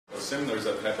seminars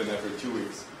that happen every 2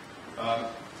 weeks.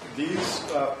 These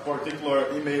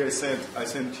particular email I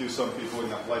sent to some people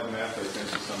in applied math, I sent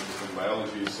to some people in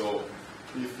biology. So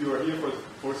if you are here for the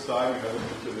first time, you haven't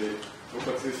been to the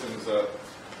open systems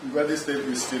ready state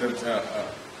with student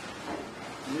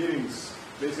meetings.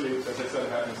 Basically, as I said,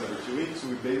 it happens every 2 weeks.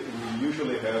 We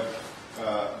usually have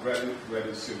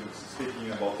graduate students speaking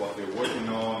about what they're working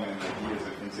on and ideas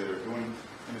and things that they're doing.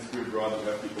 And it's pretty broad. We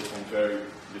have people from very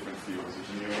different fields,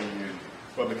 engineering and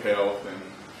public health. And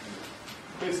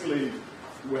basically,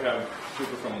 we have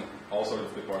people from all sorts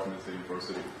of departments at the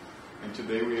university. And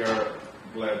today we are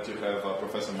glad to have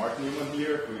Professor Mark Newman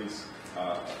here, who is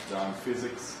done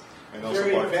physics. And also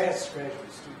very advanced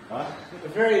graduate student. Huh? A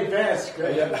very advanced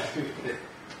graduate student.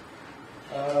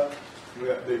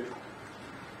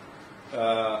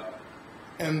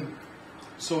 And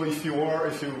so if you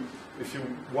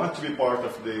want to be part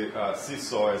of the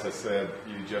Csaaw, as I said,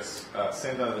 you just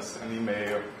send us an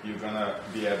email. You're gonna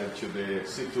be added to the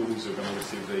C-tools. You're gonna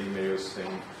receive the emails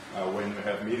saying when we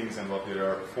have meetings and what they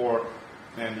are for,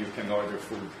 and you can order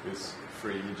food. It's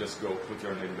free. You just go put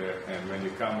your name there, and when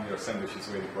you come, your sandwich is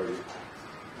waiting for you.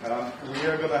 We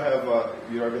are gonna have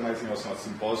we're organizing also a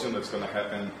symposium that's gonna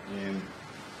happen in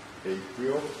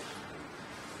April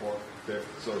 4th, 5th,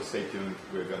 so stay tuned.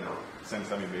 We're going to send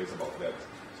some emails about that.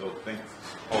 So thanks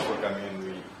all for coming, and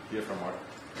we hear from Mark.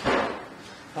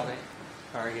 Okay,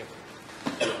 very good.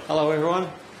 Hello, everyone.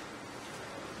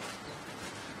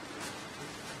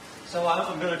 So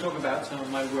I'm going to talk about some of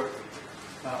my work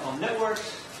on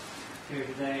networks. Here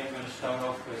today I'm going to start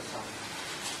off with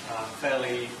some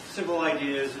fairly simple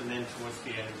ideas, and then towards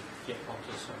the end get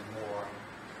onto some more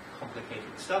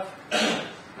complicated stuff.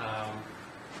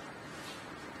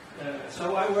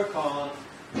 So I work on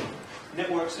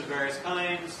networks of various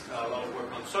kinds, a lot of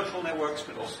work on social networks,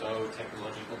 but also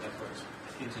technological networks,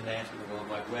 internet and the World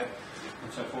Wide Web,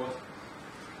 and so forth.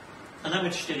 And I'm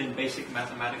interested in basic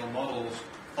mathematical models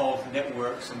of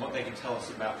networks and what they can tell us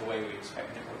about the way we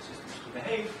expect network systems to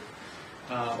behave.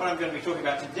 What I'm going to be talking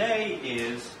about today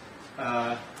is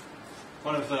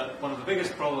one of the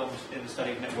biggest problems in the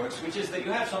study of networks, which is that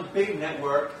you have some big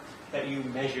network that you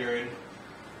measure.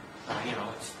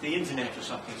 It's the internet or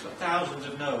something. It's got thousands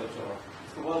of nodes, or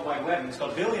it's the World Wide Web, and it's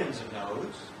got billions of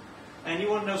nodes. And you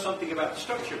want to know something about the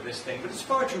structure of this thing, but it's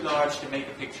far too large to make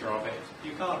a picture of it.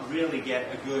 You can't really get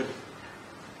a good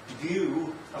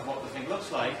view of what the thing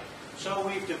looks like. So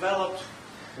we've developed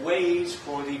ways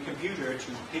for the computer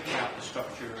to pick out the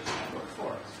structure of the network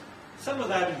for us. Some of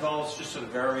that involves just sort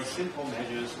of very simple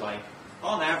measures like,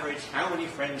 on average, how many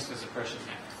friends does a person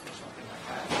have, or something like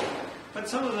that. But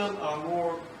some of them are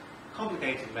more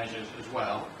complicated measures as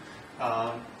well,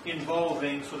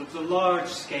 involving sort of the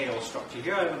large-scale structure.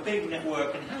 Here I have a big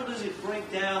network, and how does it break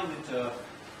down into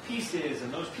pieces,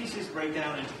 and those pieces break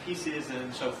down into pieces,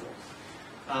 and so forth.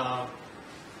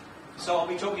 So I'll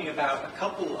be talking about a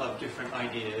couple of different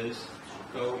ideas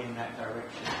to go in that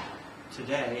direction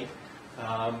today.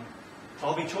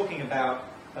 I'll be talking about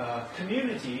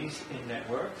communities in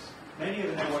networks. Many of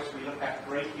the networks we look at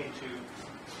break into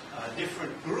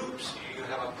different groups. You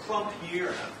have a clump here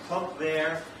and a clump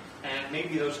there, and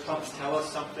maybe those clumps tell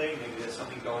us something. Maybe there's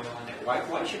something going on there.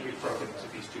 Why should we program into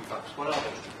these two clumps? What are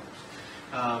those two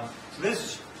clumps? So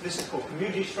this is called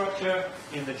community structure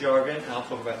in the jargon, and I'll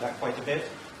talk about that quite a bit.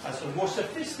 So the more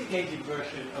sophisticated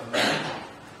version of that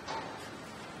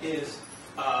is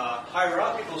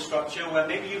hierarchical structure, where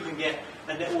maybe you can get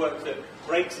a network that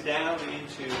breaks down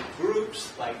into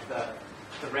groups, like the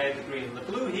red, the green, and the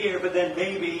blue here, but then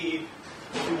maybe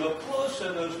if you look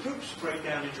closer, those groups break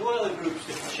down into other groups,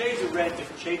 different shades of red,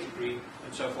 different shades of green,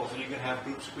 and so forth. And you can have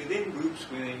groups within groups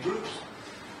within groups,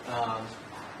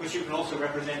 which you can also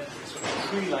represent as a sort of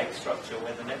tree-like structure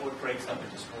where the network breaks up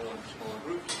into smaller and smaller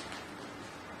groups.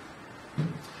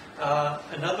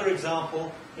 Another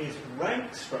example is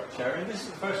rank structure, and this is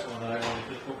the first one that I wanted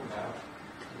to talk about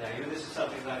today. This is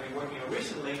something that I've been working on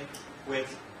recently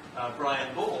with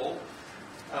Brian Ball.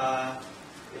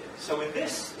 So in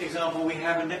this example, we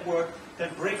have a network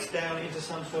that breaks down into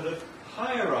some sort of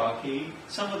hierarchy.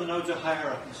 Some of the nodes are higher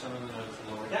up and some of the nodes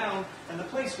are lower down. And the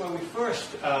place where we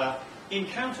first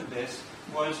encountered this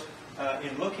was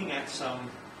in looking at some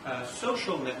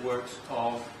social networks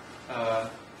of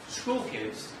school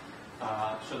kids.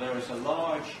 So there was a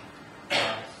large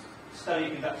study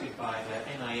conducted by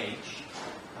the NIH,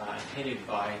 headed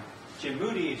by Jim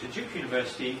Moody at Duke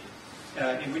University,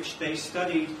 in which they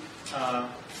studied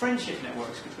friendship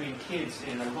networks between kids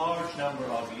in a large number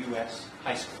of U.S.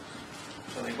 high schools.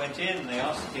 So they went in and they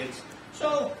asked the kids,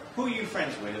 so who are you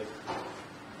friends with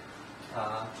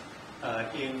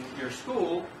in your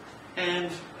school?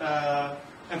 And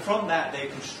from that, they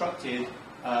constructed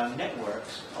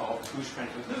networks of who's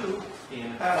friends with who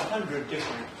in about 100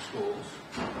 different schools.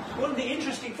 One of the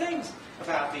interesting things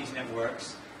about these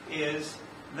networks is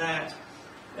that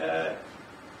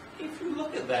if you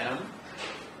look at them,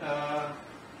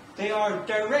 they are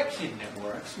directed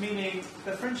networks, meaning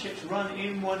the friendships run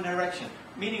in one direction.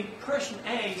 Meaning person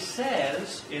A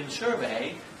says in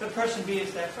survey that person B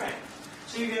is their friend.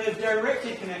 So you get a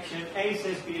directed connection, A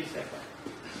says B is their friend.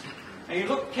 And you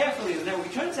look carefully at the network,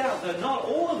 it turns out that not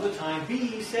all of the time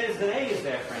B says that A is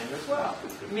their friend as well.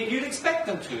 I mean, you'd expect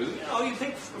them to. You know, you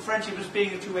think of friendship as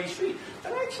being a two-way street.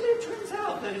 But actually it turns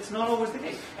out that it's not always the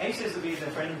case. A says that B is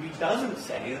their friend, and B doesn't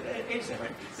say that A is their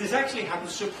friend. This actually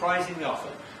happens surprisingly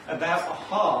often. About a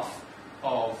half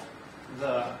of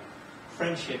the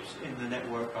friendships in the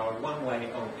network are one-way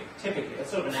only, typically.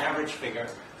 That's sort of an average figure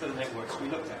for the networks we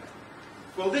looked at.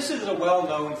 Well, this is a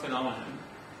well-known phenomenon.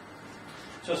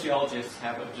 Sociologists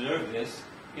have observed this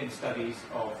in studies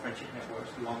of friendship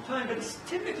networks for a long time, but it's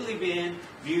typically been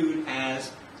viewed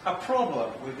as a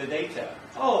problem with the data.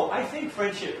 Oh, I think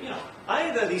friendship, you know,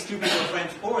 either these two people are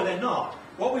friends or they're not.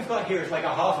 What we've got here is like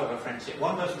a half of a friendship.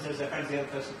 One person says they're friends, the other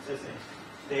person says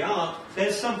they aren't.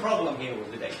 There's some problem here with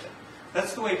the data.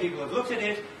 That's the way people have looked at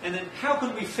it, and then how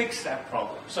can we fix that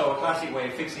problem? So a classic way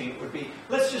of fixing it would be,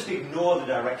 let's just ignore the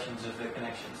directions of the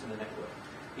connections in the network,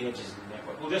 the edges of the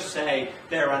network. We'll just say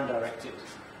they're undirected.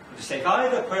 We'll just say if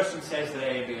either person says that A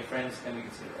and B are friends, then we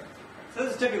consider it. So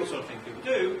that's a typical sort of thing people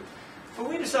do. But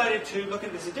we decided to look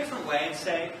at this a different way and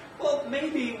say, well,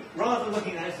 maybe rather than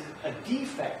looking at it as a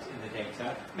defect in the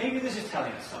data, maybe this is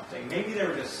telling us something. Maybe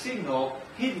there is a signal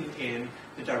hidden in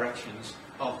the directions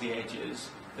of the edges,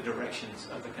 the directions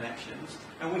of the connections,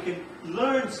 and we can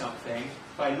learn something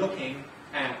by looking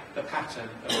at the pattern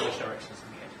of those directions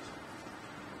in the edges.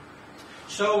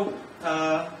 So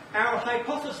our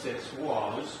hypothesis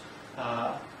was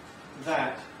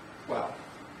that, well,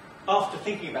 after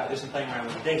thinking about this and playing around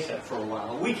with the data for a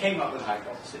while, we came up with a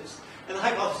hypothesis. And the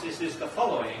hypothesis is the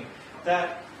following,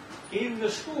 that in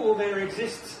the school there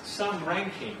exists some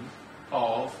ranking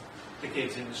of the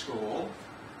kids in the school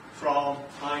from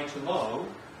high to low,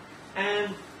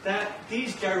 and that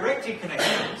these directed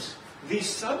connections, these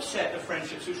subset of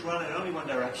friendships which run in only one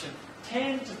direction,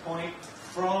 tend to point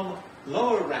from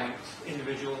lower ranked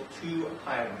individual to a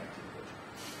higher ranked individual.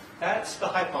 That's the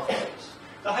hypothesis.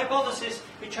 The hypothesis,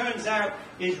 it turns out,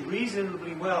 is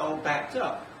reasonably well backed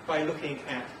up by looking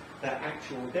at the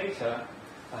actual data.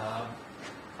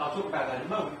 I'll talk about that in a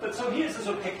moment. But so here's the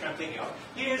sort of picture I'm thinking of.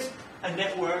 Here's a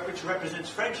network which represents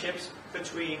friendships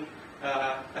between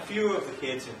a few of the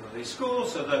kids in one of these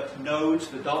schools. So the nodes,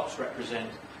 the dots, represent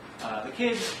the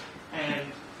kids.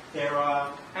 And there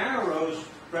are arrows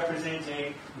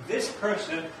representing this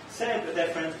person said that they're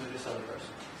friends with this other person.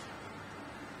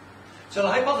 So the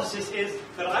hypothesis is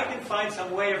that I can find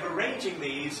some way of arranging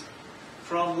these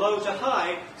from low to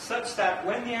high such that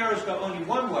when the arrows go only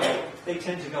one way, they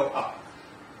tend to go up.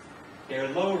 They're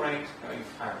low ranked going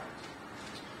higher ranked.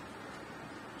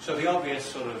 So the obvious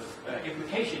sort of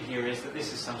implication here is that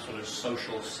this is some sort of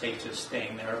social status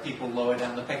thing. There are people lower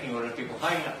down the pecking order and people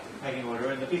higher up the pecking order,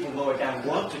 and the people lower down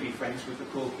want to be friends with the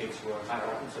cool kids who are higher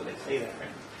up, and so they say they're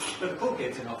friends. But the cool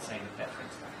kids are not saying that they're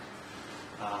friends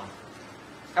back.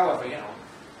 However, you know,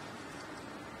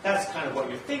 that's kind of what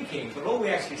you're thinking, but all we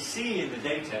actually see in the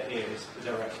data is the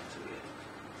direction to the edge.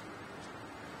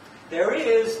 There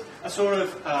is a sort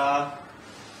of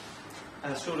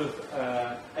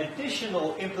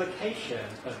additional implication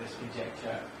of this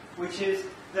conjecture, which is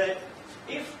that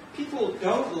if people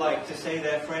don't like to say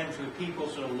they're friends with people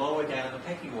sort of lower down the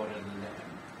pecking order than them,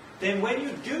 then when you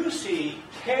do see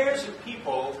pairs of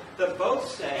people that both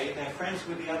say they're friends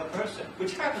with the other person,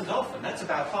 which happens often, that's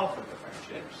about half of the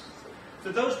friendships,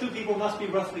 so those two people must be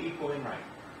roughly equal in rank.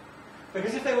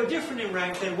 Because if they were different in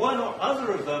rank, then one or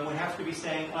other of them would have to be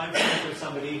saying, I'm friends with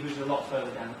somebody who's a lot further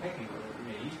down the pecking order than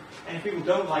me. And if people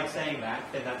don't like saying that,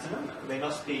 then that's a no-no. They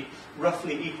must be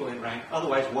roughly equal in rank,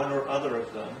 otherwise one or other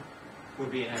of them would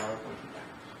be an arrow pointing down.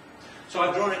 So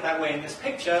I've drawn it that way in this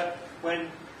picture. When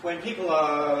people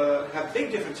have big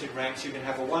difference in ranks, you can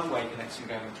have a one-way connection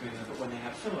going between them, but when they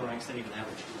have similar ranks, then you can have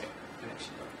a two-way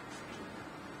connection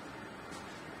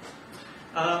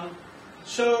going.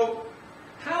 So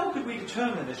how could we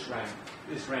determine this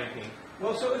ranking?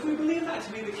 Well, so if we believe that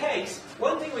to be the case,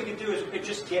 one thing we could do is we could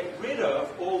just get rid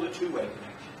of all the two-way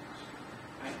connections,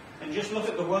 right? And just look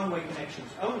at the one-way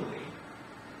connections only.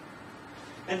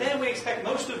 And then we expect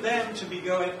most of them to be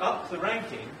going up the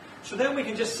ranking. So then we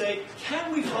can just say,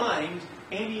 can we find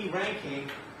any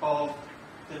ranking of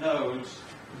the nodes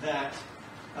that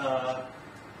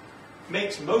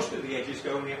makes most of the edges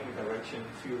go in the upward direction,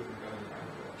 few of them go in the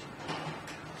downward direction.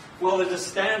 Well, there's a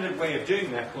standard way of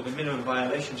doing that called the minimum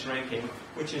violations ranking,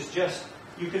 which is just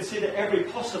you consider every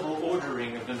possible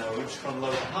ordering of the nodes from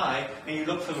low to high, and you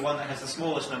look for the one that has the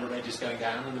smallest number of edges going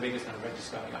down and the biggest number of edges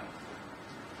going up.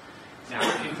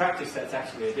 Now, in practice, that's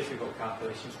actually a difficult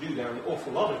calculation to do. There are an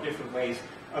awful lot of different ways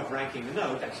of ranking the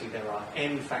node. Actually, there are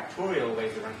n factorial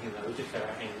ways of ranking the nodes if there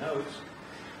are n nodes.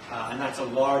 And that's a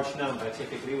large number.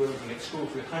 Typically, we're looking at schools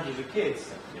with hundreds of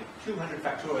kids. 200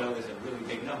 factorial is a really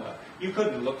big number. You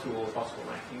couldn't look through all the possible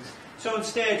rankings. So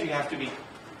instead, you have to be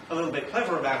a little bit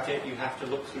clever about it. You have to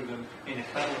look through them in a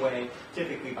clever way,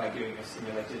 typically by doing a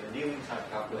simulated annealing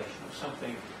type calculation or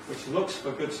something, which looks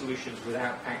for good solutions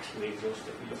without actually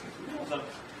exhaustively looking through all of them.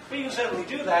 But you can certainly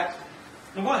do that.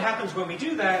 And what happens when we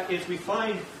do that is we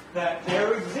find that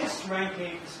there exist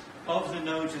rankings of the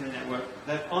nodes in the network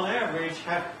that on average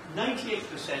have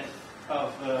 98%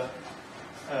 of the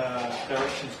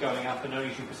directions going up and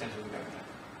only 2% of them going down.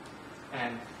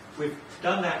 And we've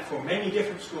done that for many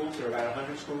different schools. There are about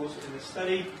 100 schools in this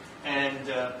study, and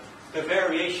the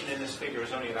variation in this figure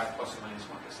is only about plus or minus 1%.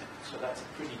 So that's a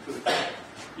pretty good thing.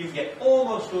 You can get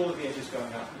almost all of the edges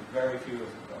going up and very few of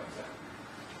them going down.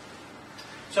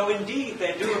 So indeed,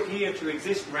 there do appear to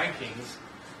exist rankings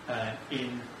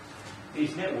in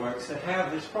these networks that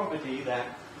have this property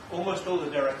that almost all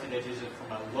the directed edges are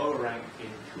from a lower rank kid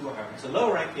to a higher rank. So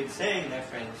low rank kids saying they're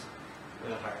friends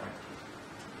with a higher rank kid.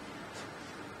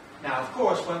 Now, of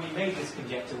course, when we made this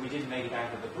conjecture, we didn't make it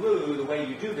out of the blue. The way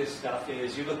you do this stuff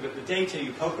is you look at the data,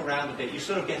 you poke around a bit, you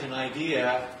sort of get an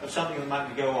idea of something that might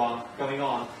be going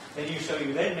on. Then you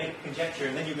then make a conjecture,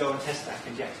 and then you go and test that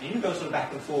conjecture. And you go sort of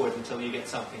back and forward until you get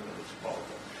something that is probable.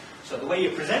 So the way you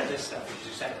present this stuff is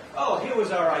you say, oh, here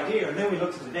was our idea, and then we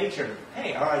looked at the data, and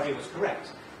hey, our idea was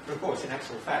correct. But of course, in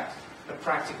actual fact, the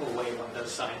practical way one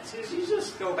does science is you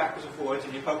just go backwards and forwards,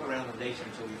 and you poke around the data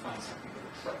until you find something that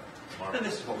looks right. Mark, and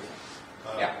this is what we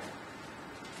think. Yeah.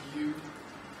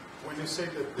 When you say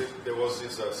that there was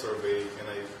this survey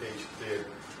NIH did,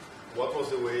 what was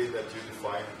the way that you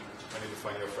define, when you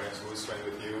define your friends, who is friend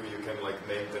with you? You can like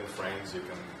name 10 friends, you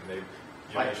can name...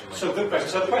 Right. So good question.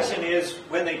 So the question is,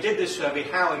 when they did this survey,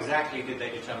 how exactly did they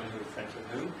determine who was friends with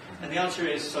who? And the answer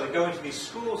is, so they go into these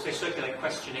schools, they circulate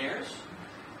questionnaires,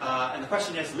 and the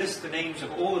questionnaires list the names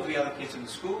of all of the other kids in the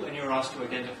school, and you're asked to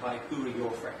identify who are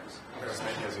your friends. As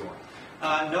many as you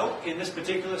want. No, in this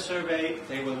particular survey,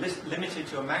 they were limited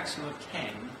to a maximum of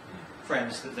 10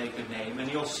 friends that they could name,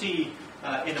 and you'll see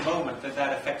in a moment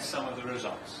that affects some of the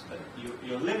results. That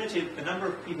you're limited, the number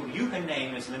of people you can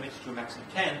name is limited to a maximum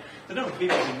of 10. The number of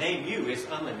people who can name you is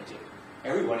unlimited.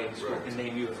 Everybody in the school can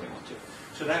name you if they want to.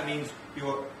 So that means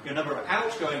your number of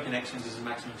outgoing connections is a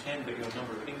maximum of 10, but your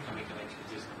number of incoming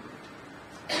connections is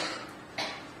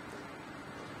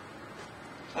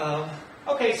unlimited.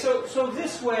 Okay, so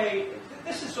this way,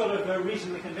 this is sort of a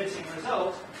reasonably convincing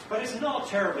result, but it's not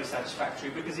terribly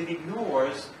satisfactory because it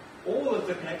ignores all of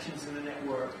the connections in the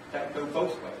network that go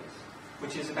both ways,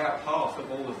 which is about half of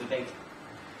all of the data.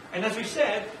 And as we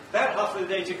said, that half of the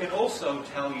data can also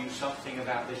tell you something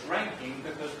about this ranking,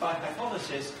 because by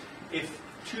hypothesis, if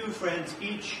two friends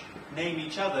each name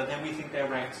each other, then we think their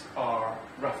ranks are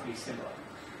roughly similar.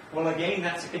 Well, again,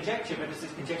 that's a conjecture, but it's a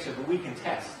conjecture that we can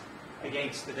test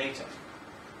against the data.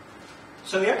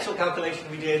 So the actual calculation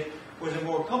we did was a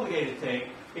more complicated thing,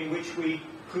 in which we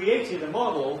created a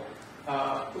model.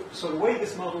 So the way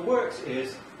this model works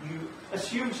is you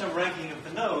assume some ranking of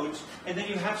the nodes, and then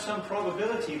you have some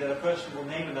probability that a person will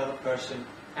name another person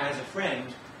as a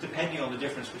friend, depending on the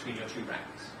difference between your two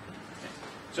ranks.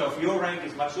 So if your rank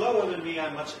is much lower than me,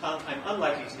 I'm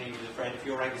unlikely to name you as a friend. If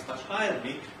your rank is much higher than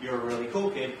me, you're a really cool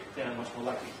kid, then I'm much more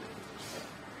likely to name you as a friend.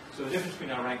 So the difference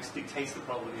between our ranks dictates the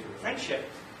probability of a friendship.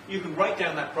 You can write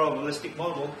down that probabilistic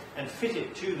model and fit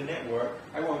it to the network.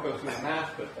 I won't go through the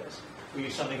math, but we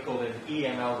use something called an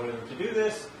EM algorithm to do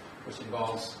this, which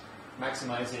involves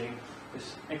maximizing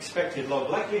this expected log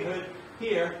likelihood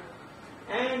here,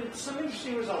 and some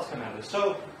interesting results come out of this.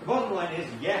 So the bottom line is,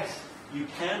 yes, you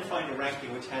can find a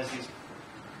ranking which has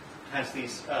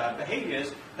these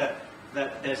behaviors, that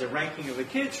there's a ranking of the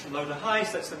kids from low to high,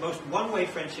 so that's the most one-way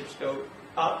friendships go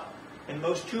up, and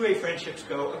most two-way friendships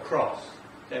go across.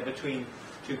 They're between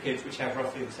two kids which have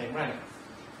roughly the same rank.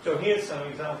 So here's some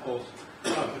examples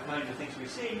of the kinds of things we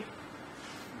see.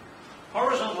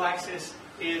 Horizontal axis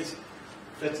is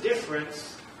the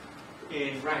difference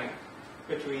in rank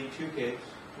between two kids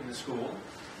in the school,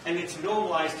 and it's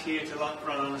normalized here to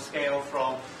run on a scale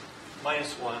from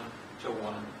 -1 to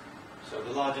 1. So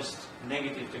the largest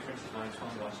negative difference is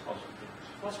 -1, the largest positive difference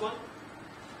is +1.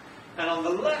 And on the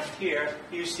left here,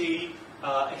 you see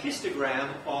a histogram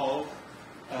of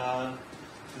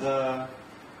the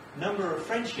number of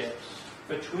friendships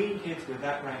between kids with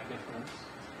that rank difference.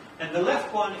 And the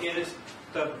left one is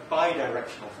the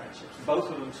bidirectional friendships.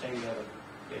 Both of them say the other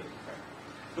kid is a friend.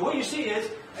 So what you see is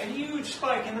a huge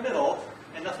spike in the middle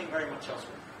and nothing very much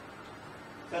elsewhere.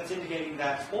 That's indicating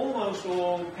that almost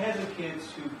all pairs of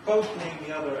kids who both name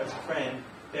the other as a friend,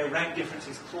 their rank difference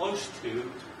is close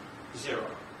to 0.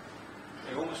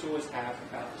 They almost always have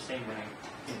about the same rank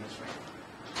in this range.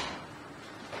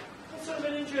 That's sort of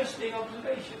an interesting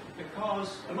observation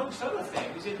because, amongst other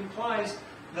things, it implies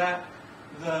that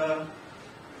the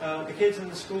kids in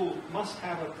the school must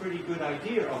have a pretty good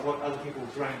idea of what other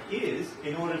people's rank is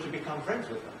in order to become friends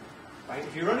with them. Right?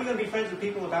 If you're only going to be friends with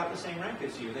people about the same rank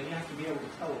as you, then you have to be able to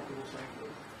tell what people's rank is.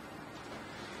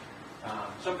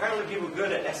 So apparently people are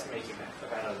good at estimating that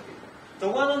about other people. The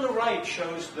one on the right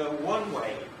shows the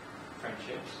one-way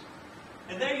friendships.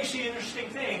 And there you see an interesting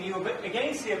thing. You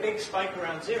again see a big spike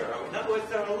around 0. In other words,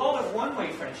 there are a lot of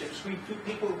one-way friendships between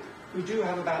people who do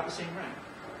have about the same rank.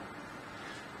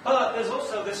 But there's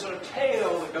also this sort of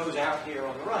tail that goes out here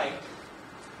on the right,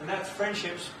 and that's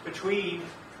friendships between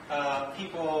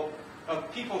people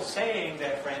saying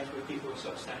they're friends with people who are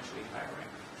substantially higher rank.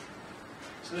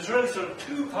 So there's really sort of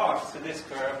two parts to this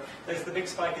curve. There's the big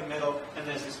spike in the middle, and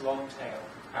there's this long tail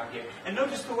out here. And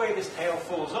notice the way this tail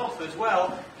falls off as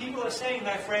well. People are saying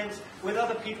they're friends with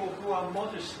other people who are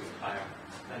modestly higher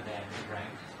than them in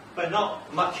rank, but not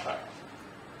much higher.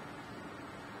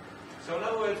 So in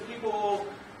other words, people,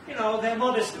 they're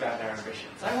modest about their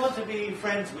ambitions. I want to be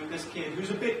friends with this kid who's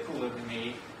a bit cooler than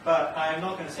me, but I'm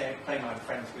not going to claim I'm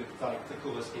friends with the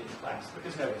coolest kid in class,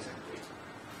 because nobody's going to be.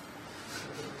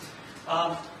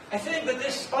 I think that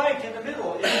this spike in the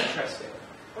middle is interesting.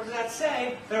 What does that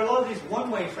say? There are a lot of these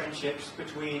one-way friendships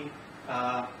between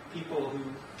people who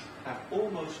have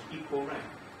almost equal rank.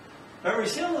 Very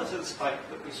similar to the spike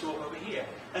that we saw over here.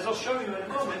 As I'll show you in a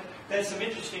moment, there's some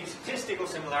interesting statistical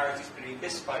similarities between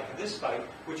this spike and this spike,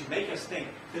 which make us think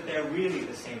that they're really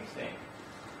the same thing.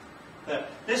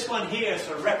 This one here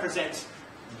sort of represents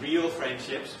real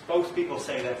friendships. Both people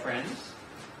say they're friends.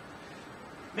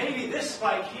 Maybe this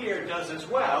spike here does as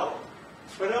well,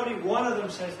 but only one of them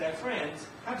says they're friends.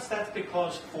 Perhaps that's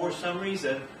because, for some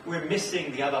reason, we're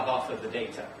missing the other half of the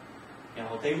data.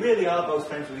 They really are both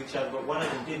friends with each other, but one of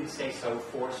them didn't say so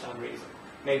for some reason.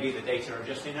 Maybe the data are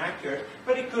just inaccurate,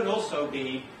 but it could also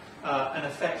be an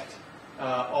effect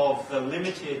of the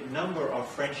limited number of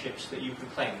friendships that you can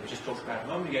claim. We just talked about a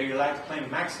moment ago. You're allowed to claim a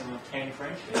maximum of 10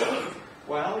 friendships.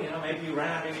 Well, maybe you ran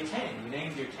out of your 10. You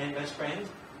named your 10 best friends.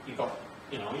 You got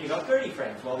 30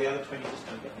 friends, while the other 20 just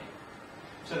don't get named.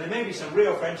 So there may be some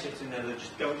real friendships in there that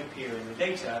just don't appear in the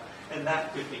data, and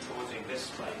that could be causing this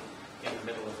spike in the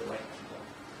middle of the range.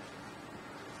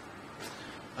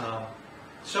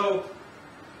 So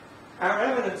our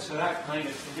evidence for that kind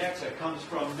of conjecture comes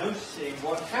from noticing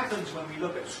what happens when we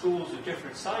look at schools of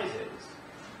different sizes.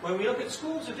 When we look at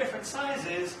schools of different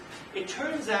sizes, it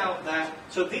turns out that,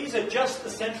 so these are just the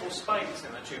central spikes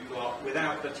in the two plot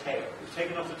without the tail. We've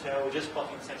taken off the tail, we're just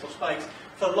plotting the central spikes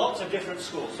for lots of different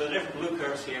schools. So the different blue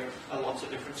curves here are lots of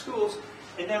different schools,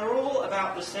 and they're all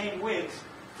about the same width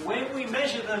when we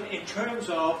measure them in terms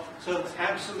of sort of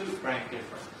absolute rank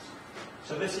difference.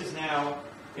 So this is now,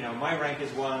 my rank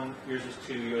is 1, yours is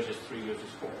 2, yours is 3, yours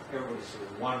is 4. Everybody's sort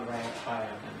of one rank higher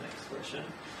than the next person.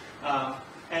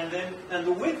 And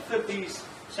the width of these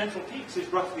central peaks is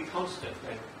roughly constant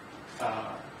when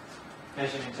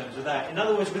measured in terms of that. In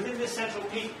other words, within this central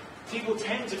peak, people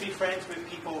tend to be friends with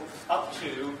people up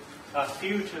to a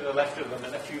few to the left of them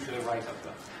and a few to the right of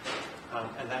them.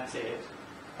 And that's it.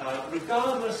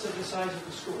 Regardless of the size of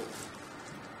the school.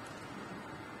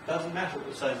 Doesn't matter what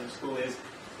the size of the school is.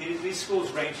 These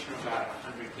schools range from about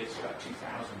 100 kids to about 2,000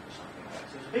 or something like that.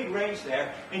 So there's a big range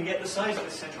there, and yet the size of the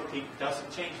central peak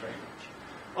doesn't change very much.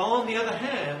 On the other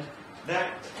hand,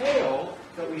 that tail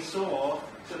that we saw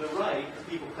to the right of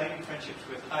people claiming friendships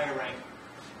with higher rank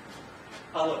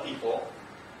other people,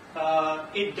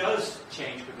 it does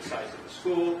change with the size of the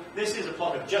school. This is a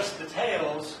plot of just the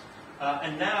tails,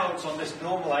 and now it's on this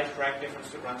normalized rank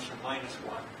difference that runs from -1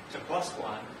 to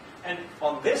 +1. And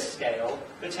on this scale,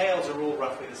 the tails are all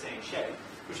roughly the same shape,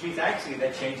 which means actually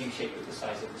they're changing shape with the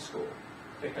size of the school.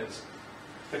 Because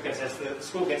as the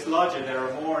school gets larger, there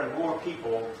are more and more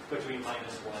people between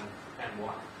 -1 and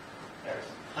 1. There's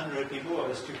 100 people, or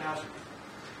there's 2,000 people.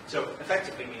 So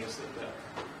effectively means that the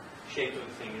shape of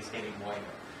the thing is getting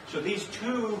wider. So these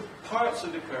two parts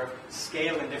of the curve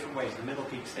scale in different ways. The middle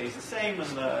peak stays the same,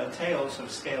 and the tail sort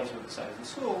of scales with the size of the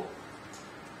school.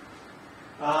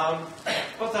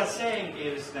 What that's saying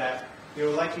is that you're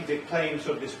likely to claim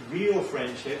sort of this real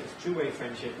friendship, this two-way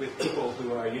friendship with people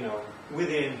who are,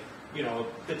 within,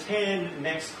 the 10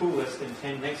 next coolest and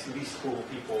 10 next least cool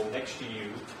people next to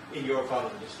you in your part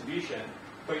of the distribution.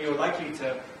 But you're likely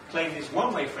to claim these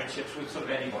one-way friendships with sort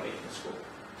of anybody in the school.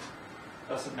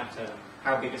 Doesn't matter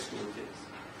how big a school it is.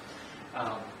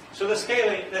 So they're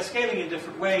scaling in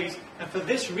different ways, and for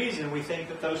this reason we think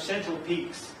that those central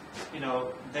peaks,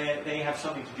 they have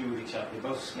something to do with each other. They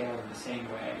both scale in the same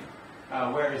way.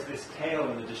 Whereas this tail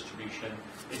in the distribution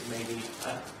is maybe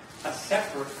a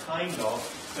separate kind of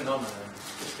phenomenon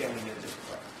for scaling in a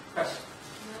different way. Yes?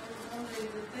 Only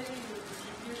the tail in the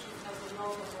distribution has a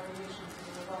lot of variations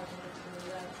in the argument to the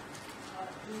left.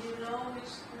 Do you know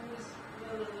which schools,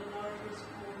 whether the larger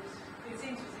schools? It's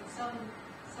interesting.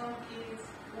 Some kids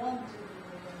want to be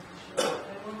in the distribution.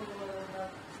 I wonder whether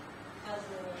that has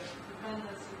a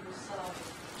dependency with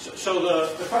size. So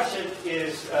the question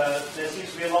is, there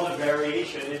seems to be a lot of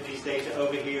variation in these data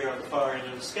over here on the far end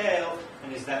of the scale,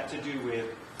 and is that to do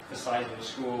with the size of the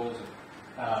schools,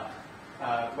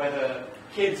 whether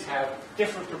kids have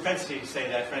different propensity to say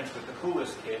they're friends with the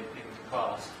coolest kid in the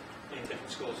class in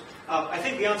different schools? I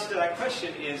think the answer to that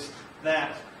question is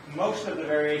that most of the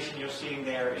variation you're seeing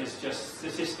there is just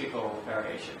statistical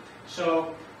variation.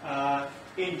 So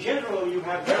in general, you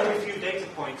have very few data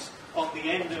points on the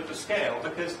end of the scale,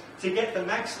 because to get the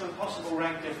maximum possible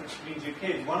rank difference between two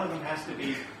kids, one of them has to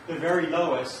be the very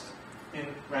lowest in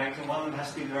rank, and one of them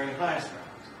has to be the very highest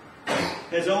rank.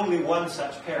 There's only one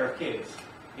such pair of kids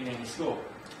in any school.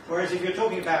 Whereas if you're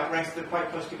talking about ranks that are quite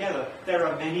close together, there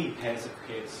are many pairs of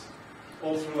kids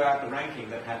all throughout the ranking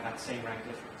that have that same rank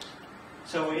difference.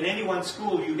 So in any one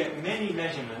school, you get many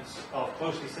measurements of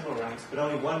closely similar ranks, but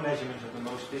only one measurement of the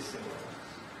most dissimilar ranks.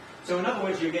 So in other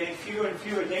words, you're getting fewer and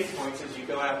fewer data points as you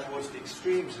go out towards the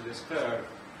extremes of this curve,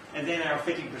 and then our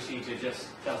fitting procedure just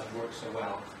doesn't work so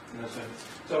well.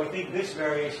 So I think this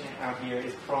variation out here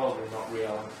is probably not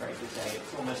real, I'm afraid to say.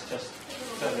 It's almost just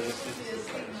further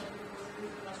statistical.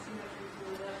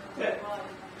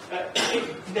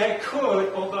 There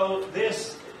could, although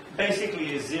this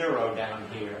basically is zero down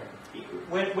here.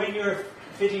 When you're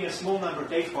fitting a small number of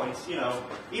data points,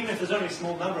 even if there's only a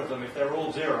small number of them, if they're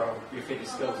all zero, your fit is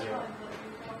still zero.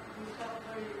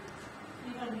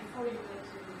 Even before you get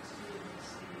to the extreme,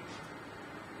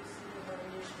 you see the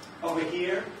variation. Over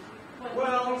here?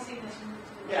 Well,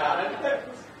 yeah,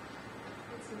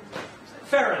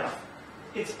 fair enough.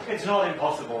 It's not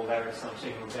impossible there is some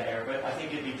signal there, but I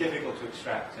think it'd be difficult to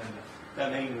extract, and the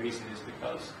main reason is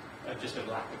because of just a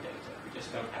lack of data. We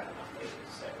just don't have enough data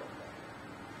to say what that.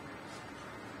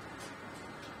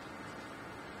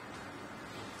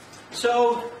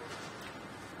 So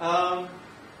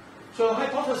the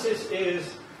hypothesis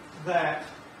is that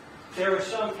there is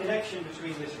some connection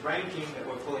between this ranking that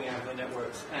we're pulling out of the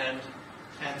networks and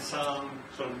some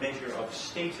sort of measure of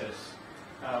status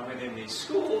within these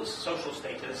schools, social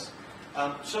status.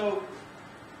 So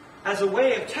as a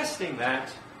way of testing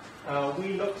that,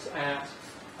 we looked at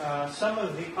some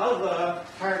of the other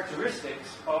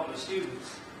characteristics of the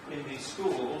students in these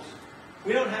schools.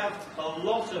 We don't have a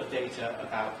lot of data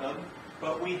about them,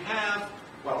 but we have,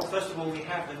 well, first of all, we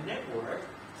have the network,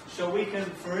 so we can,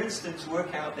 for instance,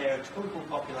 work out their total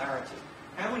popularity.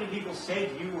 How many people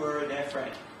said you were their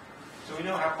friend? So we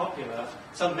know how popular,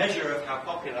 some measure of how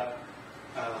popular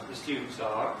the students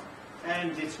are,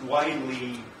 and it's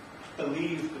widely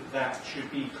believed that that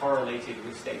should be correlated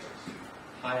with status.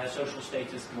 Higher social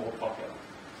status, more popular.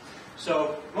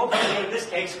 So more popular in this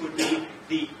case would be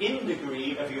the in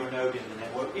degree of your node in the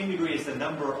network. In degree is the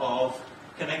number of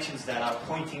connections that are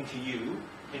pointing to you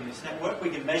in this network. We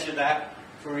can measure that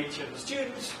for each of the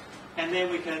students, and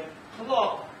then we can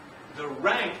plot the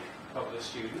rank of the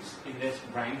students in this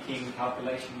ranking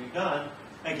calculation we've done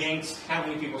against how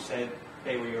many people said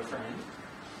they were your friend.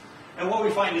 And what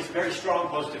we find is very strong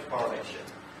positive correlation.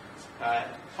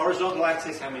 Horizontal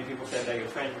axis, how many people said they're your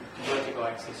friend. Vertical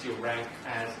axis, your rank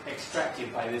as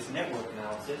extracted by this network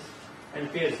analysis. And it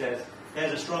appears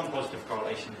there's a strong positive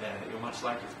correlation there, that you're more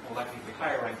likely to be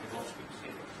higher ranked if lots of people say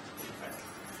they're your friend.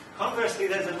 Conversely,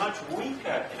 there's a much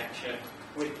weaker connection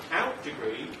without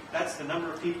degree. That's the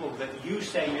number of people that you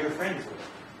say you're friends with.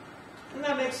 And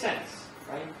that makes sense,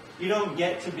 right? You don't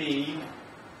get to be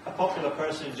a popular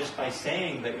person just by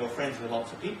saying that you're friends with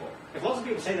lots of people. If lots of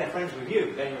people say they're friends with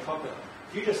you, then you're popular.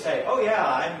 If you just say, oh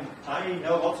yeah, I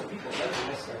know lots of people, that doesn't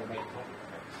necessarily make you popular.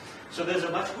 So there's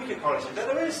a much weaker correlation.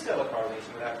 There is still a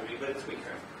correlation without degree, but it's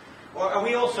weaker. And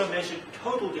we also measured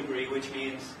total degree, which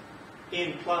means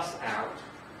in plus out.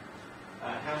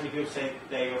 How many people say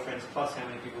they're your friends plus how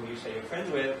many people you say you're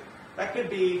friends with. That could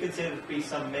be considered to be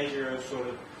some measure of sort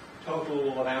of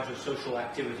total amount of social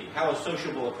activity, how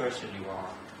sociable a person you are,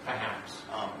 perhaps.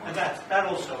 And that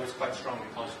also is quite strongly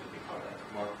positively correlated.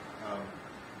 Mark,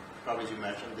 probably you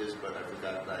mentioned this, but I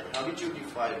forgot. Like, how did you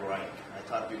define rank? I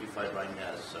thought you defined rank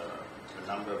as the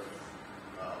number of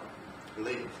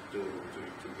link to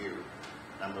you,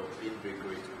 number of in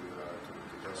degree to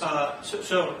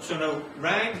person. So no,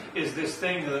 rank is this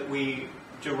thing that we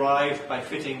derived by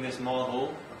fitting this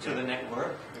model to the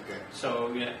network. Okay.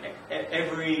 So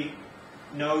every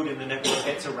node in the network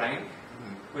gets a rank,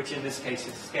 which in this case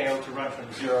is scaled to run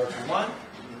from 0 to 1.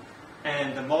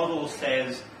 And the model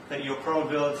says that your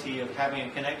probability of having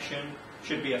a connection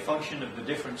should be a function of the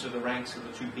difference of the ranks of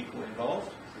the two people involved.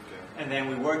 Okay. And then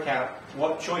we work out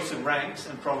what choice of ranks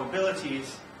and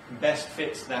probabilities best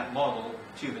fits that model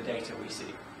to the data we see.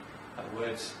 In other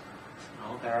words,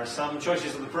 there are some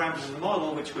choices of the parameters of the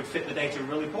model which would fit the data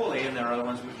really poorly, and there are other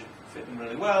ones which fit them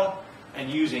really well. And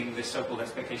using this so-called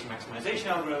expectation maximization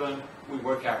algorithm, we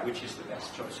work out which is the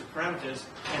best choice of parameters,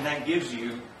 and that gives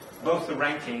you both the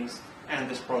rankings and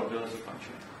this probability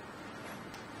function.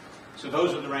 So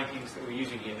those are the rankings that we're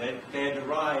using here. They're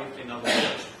derived, in other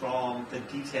words, from the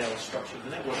detailed structure of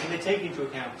the network, and they take into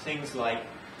account things like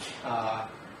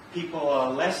people are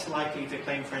less likely to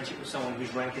claim friendship with someone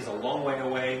whose rank is a long way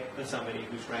away than somebody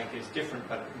whose rank is different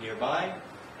but nearby.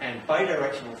 And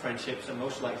bidirectional friendships are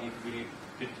most likely to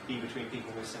be between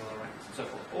people with similar ranks and so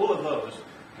forth. All of those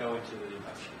go into the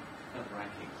deduction of the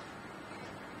rankings.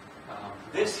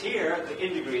 This here, the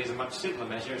in degree, is a much simpler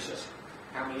measure. It's just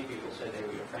how many people say they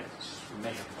were your friends. We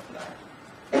measure of that.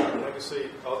 When you say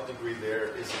odd degree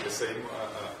there, is it the same?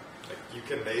 Like you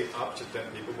can name up to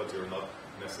 10 people, but you're not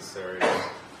necessarily.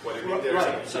 What do you mean there?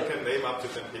 Right. So you can name up to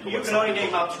 10 people. You can only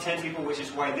name up to 10 people, which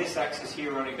is why this axis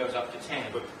here only goes up to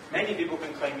 10. But many people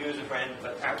can claim you as a friend,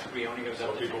 but our degree only goes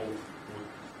up to 10. people would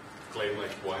claim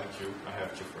like 1, 2, I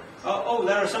have 2 friends. Oh,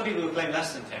 there are some people who claim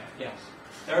less than 10, yes.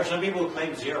 There are some people who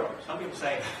claim 0. Some people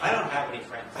say, I don't have any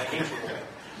friends, I hate you all.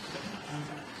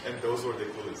 And those were the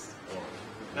coolest.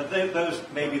 Now, those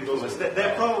may be the coolest.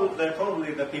 They're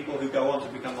probably the people who go on to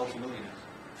become multimillionaires.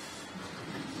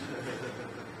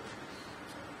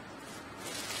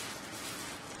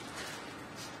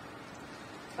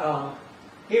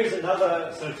 Here's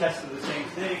another sort of test of the same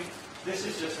thing. This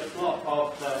is just a plot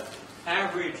of the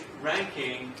average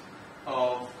ranking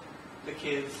of the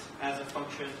kids as a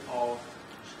function of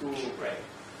school grade.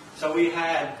 So we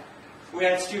had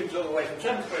students all the way from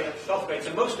 7th grade up to 12th grade,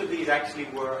 so most of these actually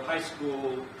were high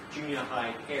school, junior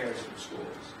high pairs of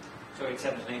schools. So in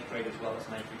 7th and 8th grade as well as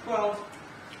 9th through 12.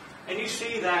 And you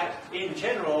see that, in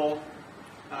general,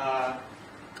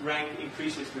 rank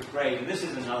increases with grade. And this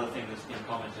is another thing that's been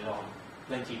commented on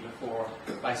plenty before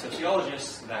by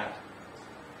sociologists, that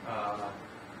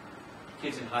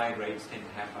kids in higher grades tend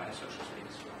to have higher social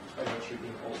status by virtue of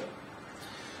being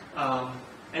older.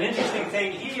 An interesting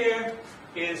thing here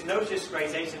is notice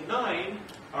grades 8 and 9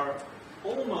 are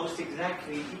almost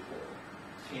exactly equal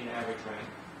in average rank.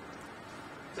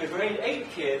 So grade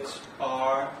 8 kids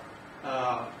are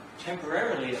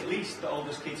temporarily at least the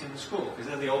oldest kids in the school, because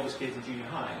they're the oldest kids in junior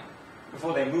high,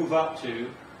 before they move up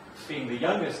to being the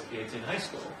youngest kids in high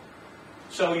school.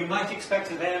 So you might expect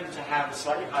them to have a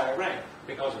slightly higher rank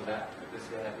because of that, because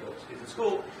they're the oldest kids in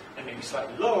school, and maybe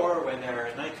slightly lower when they're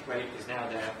in 9th grade, because now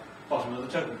they're bottom of the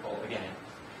totem pole again.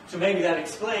 So maybe that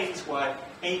explains why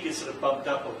 8 is sort of bumped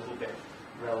up a little bit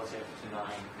relative to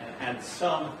 9, and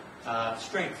some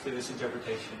strength to this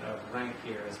interpretation of rank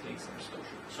here as being some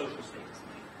social status thing.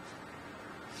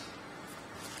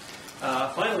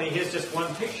 Finally, here's just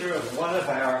one picture of one of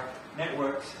our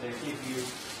networks to give you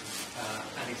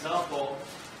an example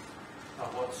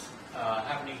of what's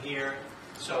happening here.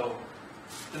 So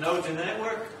the nodes in the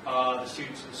network are the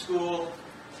students in the school.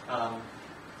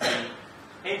 The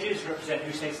edges represent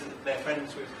who says that they're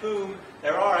friends with whom.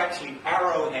 There are actually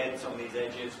arrowheads on these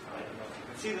edges. I don't know if you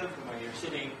can see them from where you're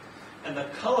sitting. And the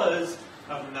colors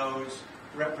of the nodes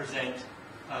represent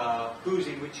who's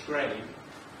in which grade.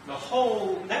 The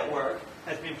whole network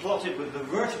has been plotted with the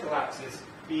vertical axis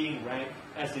being rank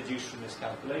as deduced from this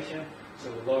calculation.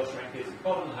 So the lowest rank is at the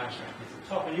bottom, the highest rank is at the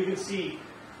top. And you can see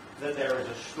that there is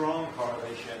a strong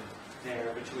correlation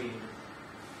there between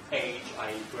age,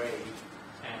 i.e. grade,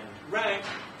 and rank.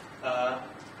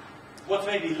 What's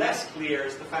maybe less clear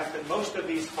is the fact that most of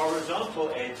these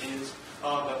horizontal edges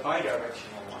are the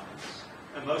bidirectional ones.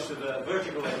 And most of the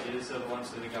vertical edges are the ones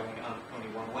that are going only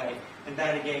one way. And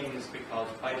that, again, is because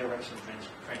bidirectional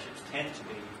friendships tend to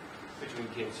be between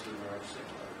kids who are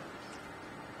similar.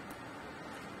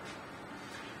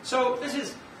 So this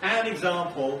is an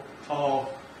example of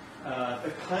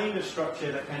the kind of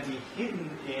structure that can be hidden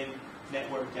in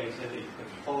network data that you can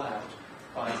pull out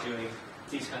by doing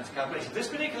these kinds of calculations. This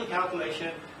particular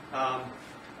calculation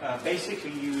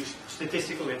basically used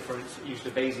statistical inference, used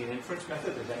a Bayesian inference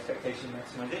method, the expectation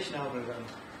maximization algorithm,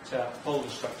 to pull the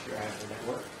structure out of the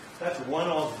network. That's one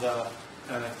of the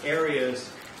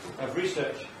areas of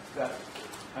research that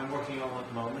I'm working on at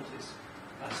the moment, is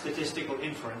statistical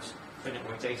inference for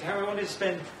network data. However, I wanted to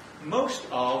spend most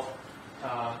of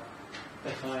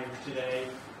the time today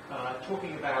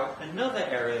talking about another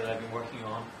area that I've been working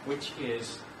on, which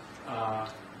is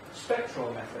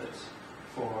spectral methods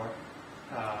for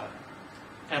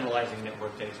analyzing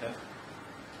network data.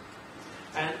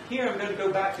 And here I'm going to go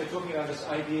back to talking about this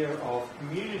idea of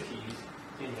communities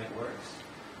in networks.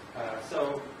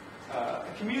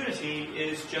 A community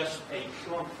is just a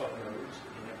clump of nodes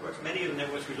in networks. Many of the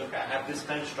networks we look at have this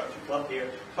kind of structure: clump here,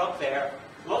 clump there,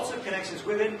 lots of connections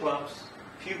within clumps,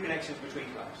 few connections between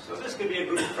clumps. So this could be a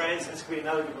group of friends, this could be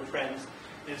another group of friends,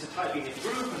 and it's a tightly knit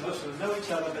group, and most of them know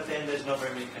each other, but then there's not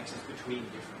very many connections between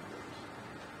different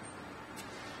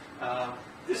groups.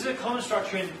 This is a common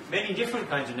structure in many different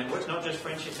kinds of networks, not just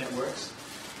friendship networks.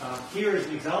 Here is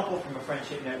an example from a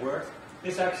friendship network.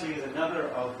 This actually is another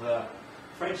of the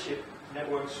friendship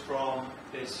networks from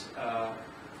this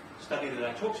study that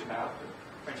I talked about,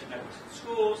 friendship networks in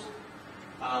schools.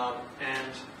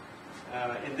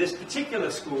 In this particular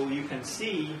school, you can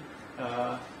see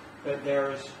that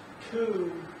there's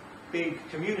two big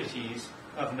communities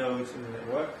of nodes in the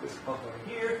network. This clump over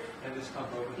here, and this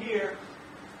clump over here.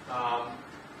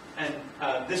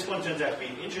 This one turns out to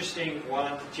be interesting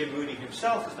one. Jim Moody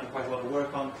himself has done quite a lot of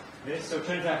work on this. So it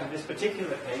turns out in this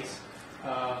particular case,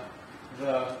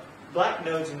 the black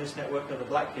nodes in this network are the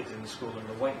black kids in the school, and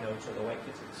the white nodes are the white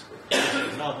kids in the school. This is an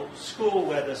example of a school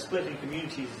where the split in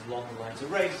communities is along the lines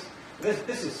of race.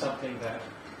 This is something that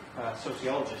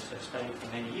sociologists have studied for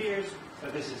many years,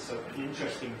 but this is an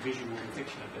interesting visual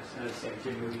depiction of this. And as I say,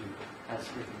 Jim Moody has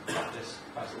written about this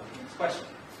quite a lot in this question.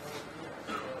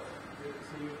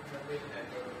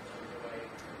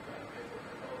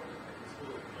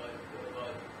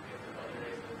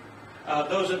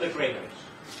 Those are the grey nodes.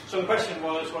 So the question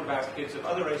was, what about kids of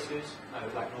other races, neither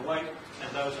black nor white?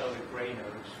 And those are the grey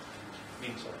nodes.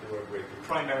 Means that there were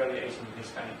primarily Asian and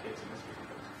Hispanic kids in this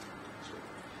particular school.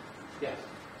 Yes?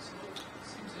 So what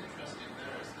seems interesting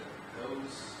there is that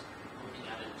those looking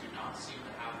at it do not seem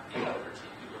to have a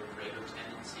particular greater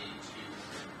tendency to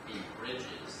be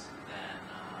bridges than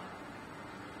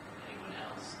anyone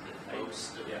else. That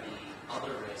most of the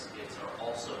other race kids are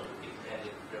also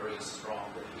embedded very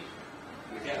strongly.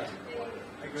 Yeah,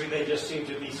 I agree. They just seem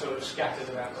to be sort of scattered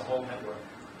about the whole network.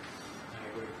 I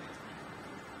agree.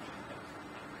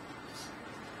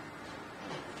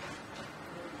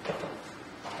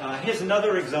 Here's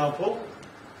another example.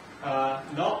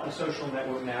 Not a social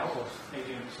network now, or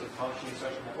maybe sort of partially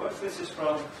social networks. This is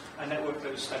from a network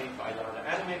that was studied by Lara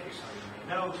Adamick, who some of you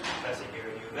may know, professor here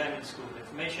at U of M in School of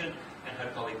Information, and her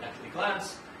colleague Natalie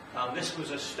Glantz. This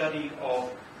was a study of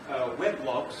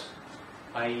weblogs,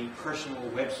 i.e. personal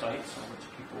websites on which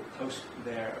people post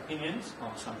their opinions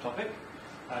on some topic.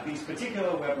 These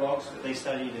particular weblogs that they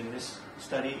studied in this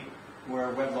study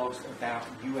were weblogs about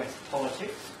US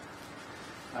politics.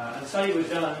 And the study was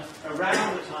done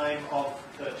around the time of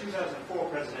the 2004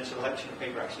 presidential election. The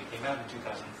paper actually came out in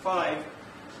 2005.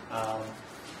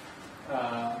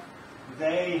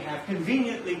 They have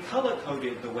conveniently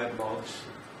color-coded the weblogs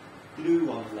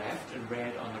blue on the left and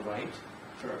red on the right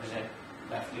to represent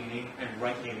left-leaning and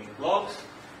right-leaning blogs,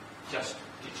 just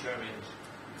determined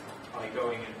by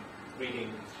going and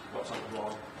reading what's on the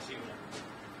blog,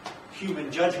 human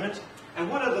judgment. And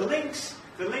what are the links?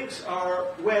 The links are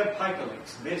web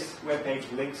hyperlinks. This web page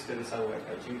links to this other web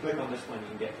page. You can click on this one, you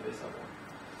can get to this other one.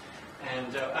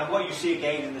 And what you see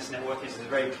again in this network is a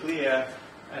very clear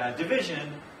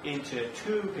division into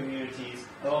two communities,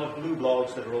 a lot of blue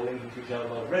blogs that are all linking to each other,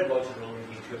 a lot of red blogs that are all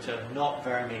linking to each other, not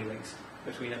very many links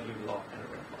between a blue blog and a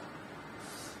red blog.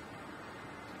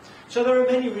 So there are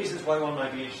many reasons why one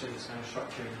might be interested in this kind of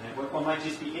structure in the network. One might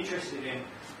just be interested in,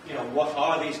 what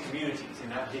are these communities? In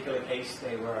that particular case,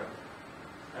 they were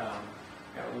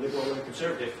liberal and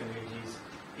conservative communities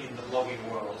in the blogging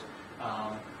world.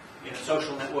 In a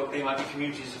social network, they might be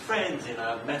communities of friends. In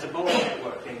a metabolic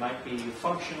network, they might be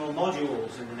functional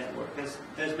modules in the network.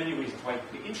 There's many reasons why you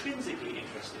could be intrinsically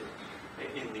interested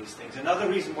in these things. Another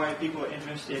reason why people are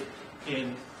interested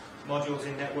in modules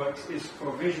in networks is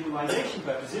for visualization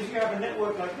purposes. If you have a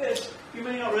network like this, you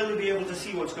may not really be able to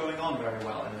see what's going on very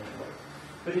well in the network.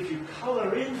 But if you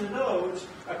color in the nodes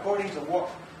according to what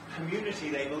community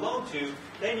they belong to,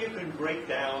 then you can break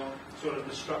down sort of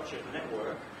the structure of the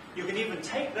network. You can even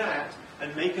take that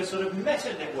and make a sort of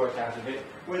meta-network out of it,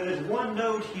 where there's one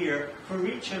node here for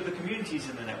each of the communities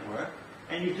in the network,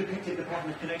 and you've depicted the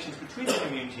pattern of connections between the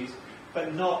communities,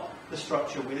 but not the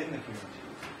structure within the communities.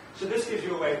 So this gives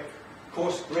you a way of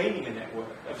coarse graining a network,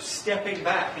 of stepping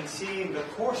back and seeing the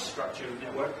coarse structure of the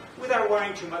network without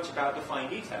worrying too much about the fine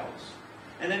details.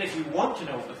 And then if you want to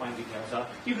know what the fine details are,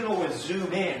 you can always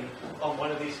zoom in on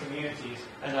one of these communities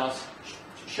and ask,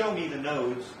 show me the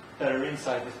nodes that are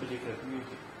inside this particular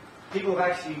community. People have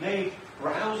actually made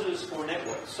browsers for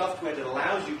networks, software that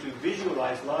allows you to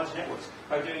visualize large networks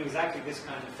by doing exactly this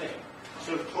kind of thing.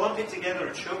 Sort of clump it together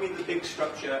and show me the big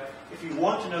structure. If you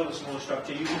want to know the small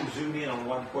structure, you can zoom in on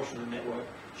one portion of the network,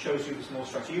 shows you the small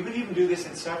structure. You can even do this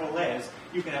in several layers.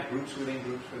 You can have groups within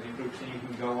groups within groups, and you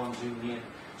can go on zooming in,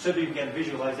 so that you can get a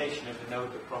visualization of the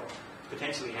node that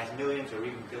potentially has millions or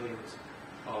even billions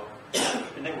of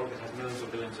a network that has millions or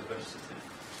billions of vertices in it.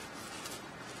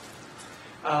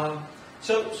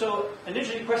 So an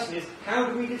interesting question is, how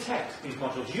do we detect these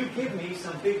modules? You give me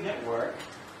some big network.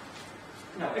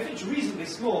 Now, if it's reasonably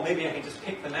small, maybe I can just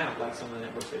pick them out like some of the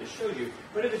networks that I just showed you.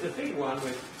 But if it's a big one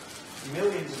with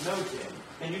millions of nodes in,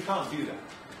 then you can't do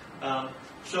that.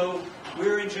 So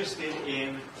we're interested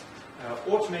in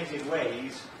automated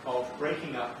ways of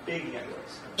breaking up big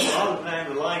networks. Rather than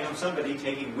relying on somebody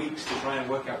taking weeks to try and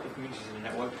work out the communities in the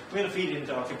network, we're going to feed it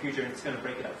into our computer and it's going to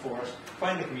break it up for us,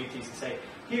 find the communities and say,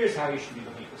 here's how you should be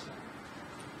looking at this network.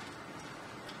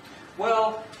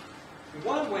 Well,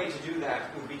 one way to do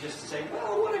that would be just to say,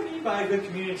 well, what I mean by a good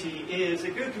community is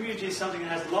something that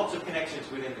has lots of connections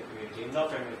within the community and not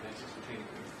very many connections between the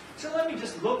community. So let me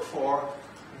just look for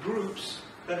groups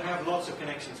that have lots of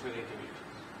connections within communities.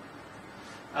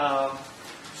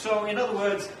 So in other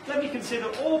words, let me consider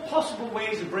all possible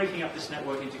ways of breaking up this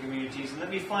network into communities, and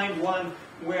let me find one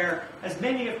where as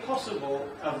many as possible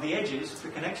of the edges, the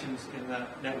connections in the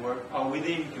network, are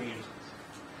within communities.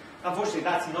 Unfortunately,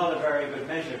 that's not a very good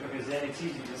measure, because then it's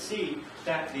easy to see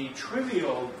that the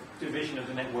trivial division of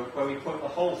the network, where we put the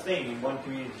whole thing in one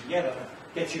community together,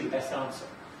 gets you the best answer.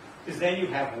 Because then you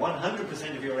have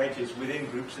 100% of your edges within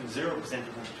groups and 0% of them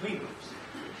between groups,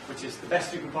 which is the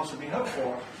best you can possibly hope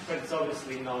for, but it's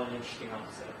obviously not an interesting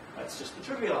answer. That's just the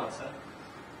trivial answer.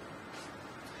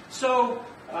 So,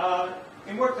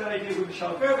 in work that I did with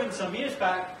Michel Gervin some years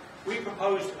back, we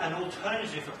proposed an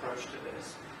alternative approach to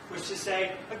this, which is to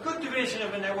say, a good division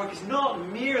of a network is not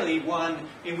merely one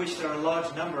in which there are a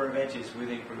large number of edges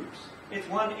within groups. It's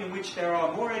one in which there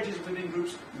are more edges within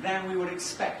groups than we would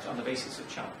expect on the basis of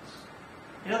chance.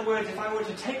 In other words, if I were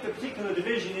to take the particular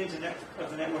division of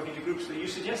the network into groups that you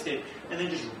suggested, and then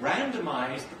just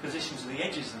randomize the positions of the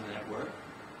edges in the network,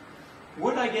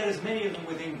 would I get as many of them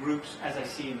within groups as I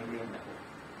see in the real network?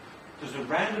 Does a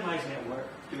randomized network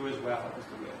do as well as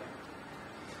the real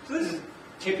network? So this is a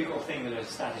typical thing that a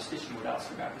statistician would ask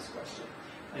about this question.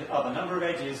 Are the number of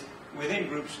edges within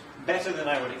groups better than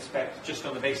I would expect just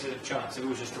on the basis of chance if it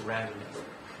was just a random network?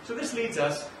 So this leads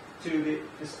us to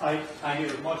this idea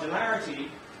of modularity.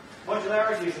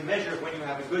 Modularity is a measure of when you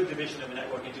have a good division of a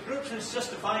network into groups, and it's just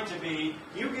defined to be,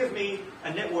 you give me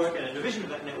a network and a division of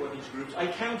that network into groups, I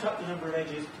count up the number of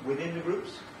edges within the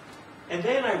groups, and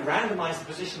then I randomize the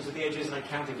positions of the edges and I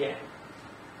count again.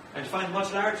 And to find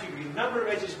modularity would be the number of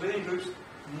edges within groups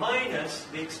minus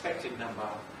the expected number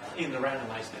in the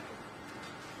randomized network.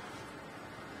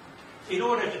 In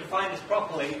order to define this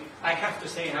properly, I have to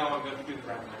say how I'm going to do the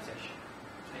randomization.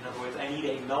 In other words, I need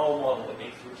a null model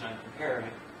against which I'm comparing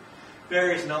it.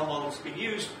 Various null models have been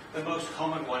used. The most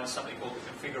common one is something called the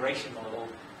configuration model,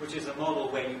 which is a model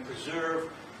where you preserve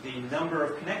the number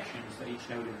of connections that each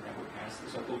node in the network has,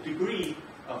 the so-called degree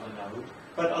of the node,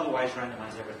 but otherwise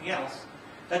randomize everything else.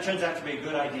 That turns out to be a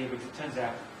good idea because it turns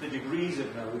out the degrees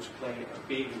of nodes play a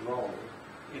big role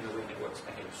in the way networks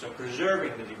behave. So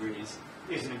preserving the degrees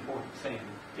is an important thing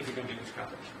if you're going to do this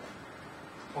calculation.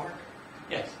 Mark?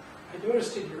 Yes? I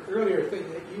noticed in your earlier thing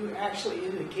that you actually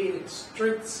indicated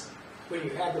strengths when you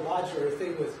had the modular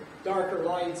thing with darker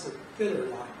lines and thinner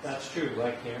lines. That's true,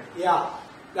 right here. Yeah.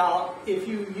 Now, if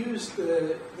you use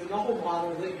the null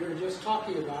model that you were just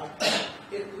talking about,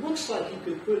 it looks like you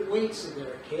could put weights in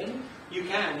there, can you? You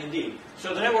can, indeed.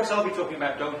 So the networks I'll be talking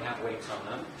about don't have weights on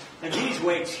them. And these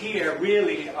weights here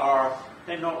really are,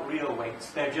 they're not real weights.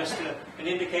 They're just an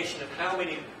indication of how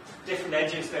many different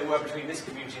edges there were between this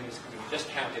community and this community. Just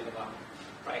counted them up.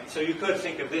 Right? So you could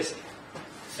think of this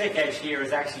thick edge here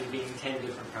as actually being 10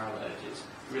 different parallel edges.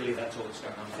 Really, that's all that's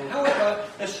going on there. However,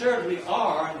 there certainly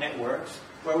are networks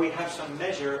where we have some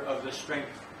measure of the strength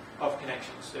of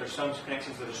connections. There are some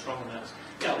connections that are stronger than others.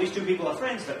 Now, these two people are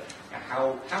friends, but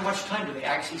how much time do they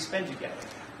actually spend together?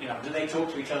 You know, do they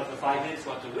talk to each other for 5 minutes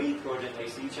once a week, or do they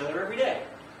see each other every day?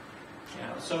 You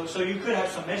know, so you could have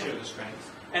some measure of the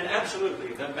strength. And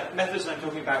absolutely, the methods I'm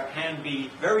talking about can be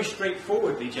very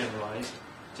straightforwardly generalized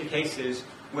to cases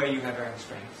where you have varying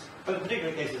strengths. But the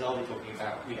particular cases I'll be talking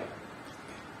about, we don't.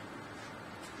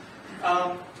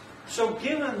 So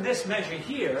given this measure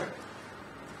here,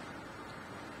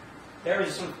 there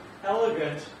is some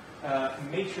elegant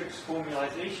matrix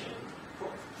formulation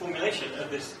of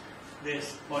this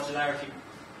modularity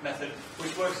method,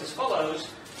 which works as follows.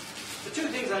 The two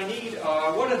things I need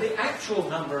are what are the actual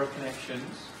number of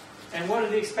connections and what are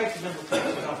the expected number of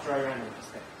connections after I randomize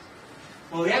things.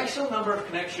 Well, the actual number of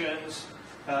connections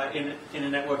in a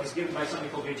network is given by something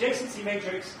called the adjacency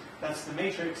matrix. That's the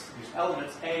matrix whose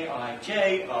elements A, I,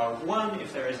 J are 1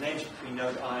 if there is an edge between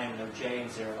node I and node J,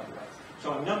 and 0 otherwise.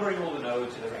 So I'm numbering all the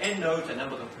nodes. If there are n nodes, I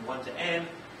number them from 1 to n,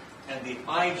 and the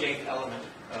ijth element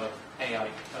of AI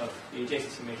of the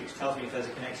adjacency matrix tells me if there's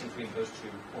a connection between those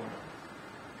two or not.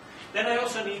 Then I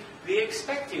also need the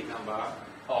expected number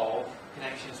of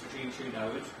connections between two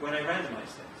nodes when I randomize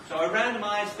things. So I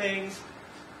randomize things,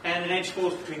 and an edge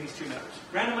falls between these two nodes.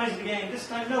 Randomize it again. This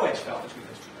time, no edge fell between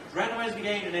those two nodes. Randomize it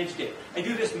again, an edge did. I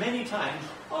do this many times.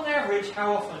 On average,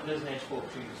 how often does an edge fall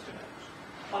between these two nodes?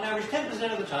 On average,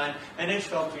 10% of the time, an edge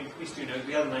fell between these two nodes.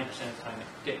 The other 90% of the time,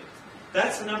 it did.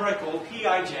 That's the number I call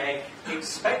Pij, the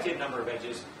expected number of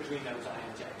edges between nodes I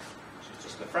and J. So it's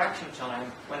just the fraction of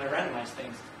time when I randomize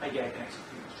things, I get a connection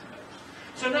between those two nodes.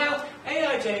 So now,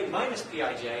 Aij minus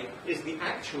Pij is the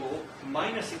actual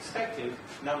minus expected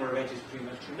number of edges between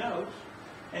those two nodes.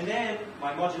 And then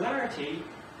my modularity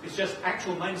is just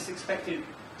actual minus expected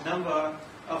number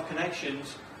of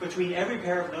connections between every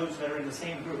pair of nodes that are in the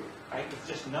same group. Right? It's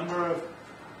just number of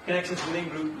connections within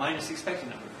group minus expected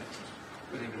number of connections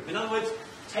within group. In other words,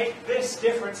 take this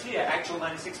difference here, actual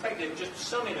minus expected, just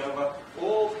sum it over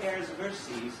all pairs of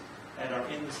vertices that are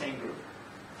in the same group.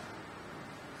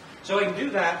 So I can do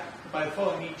that by the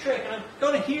following neat trick, and I'm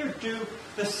going to here do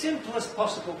the simplest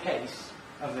possible case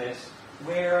of this,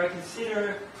 where I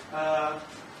consider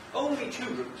only two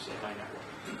groups in my network.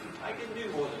 I can do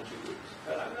more than two groups,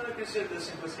 but I'm going to consider the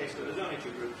simplest case that there's only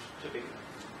two groups to begin with.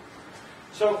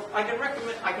 So I can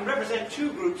represent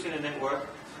two groups in a network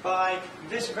by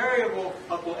this variable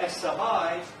I'll call S sub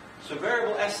I. So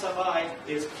variable S sub I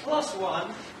is plus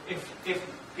 1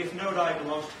 if node I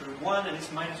belongs to group 1, and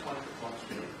it's minus 1 if it belongs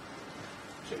to group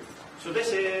 2. So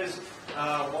this is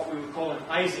what we would call an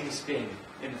Ising spin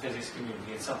in the physics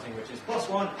community. It's something which is plus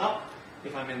 1 up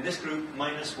if I'm in this group,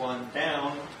 minus 1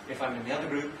 down if I'm in the other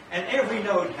group. And every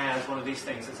node has one of these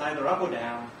things. It's either up or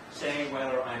down, saying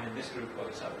whether I'm in this group or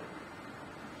this other group.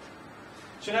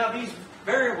 So now these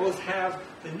variables have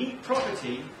the neat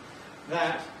property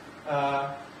that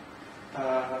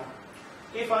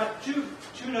if I have two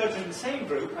nodes in the same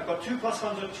group, I've got 2 plus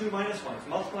 1s or 2 minus 1s.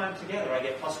 Multiply them together, I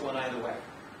get plus 1 either way.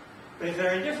 But if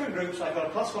they're in different groups, I've got a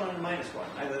plus 1 and a minus 1,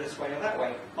 either this way or that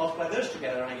way. Multiply those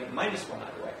together, and I get minus 1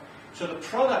 either way. So the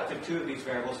product of two of these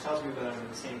variables tells me whether I'm in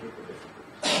the same group or different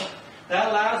groups. That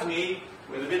allows me,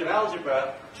 with a bit of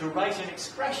algebra, to write an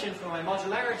expression for my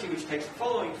modularity, which takes the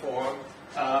following form.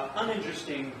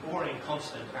 Uninteresting, boring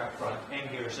constant out front. N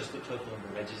here is just the total number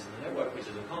of edges in the network, which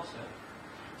is a constant,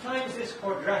 times this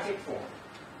quadratic form.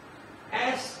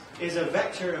 S is a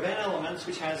vector of n elements,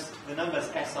 which has the numbers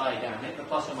Si down it, the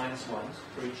plus or minus 1s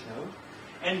for each node.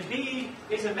 And B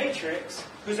is a matrix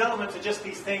whose elements are just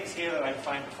these things here that I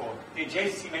defined before. The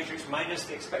adjacency matrix minus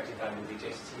the expected value of the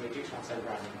adjacency matrix once I've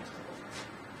randomized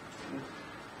it.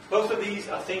 Both of these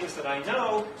are things that I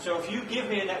know, so if you give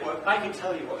me a network, I can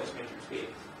tell you what this matrix B is.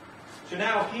 So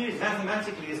now here,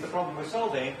 mathematically, is the problem we're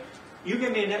solving. You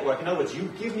give me a network, in other words,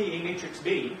 you give me a matrix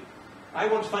B, I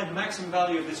want to find the maximum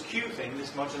value of this Q thing,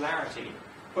 this modularity,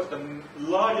 put the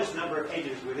largest number of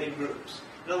edges within groups.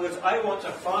 In other words, I want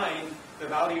to find the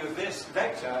value of this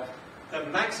vector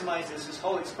that maximizes this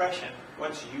whole expression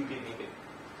once you give me B.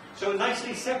 So it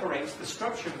nicely separates the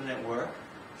structure of the network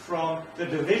from the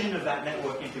division of that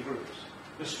network into groups.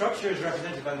 The structure is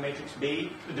represented by the matrix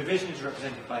B, the division is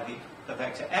represented by the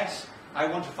vector S. I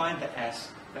want to find the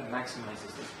S that maximizes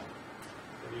this point.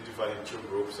 And you divide in two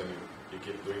groups and you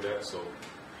keep doing that,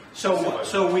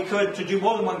 So we could, to do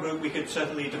more than one group, we could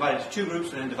certainly divide it into two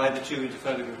groups and then divide the two into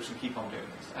further groups and keep on doing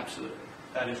this. Absolutely.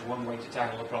 That is one way to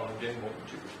tackle the problem of doing more than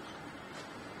two groups.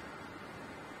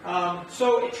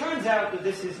 So it turns out that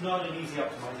this is not an easy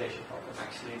optimization problem.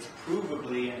 Actually, it's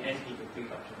provably an NP complete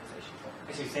optimization problem.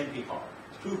 Actually, it's NP hard.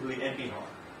 It's provably NP hard.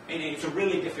 Meaning it's a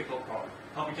really difficult problem.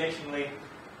 Computationally,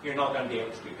 you're not going to be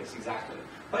able to do this exactly.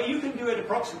 But you can do it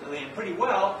approximately and pretty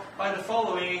well by the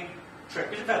following trick.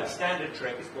 It's a fairly standard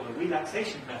trick. It's called a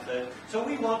relaxation method. So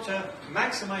we want to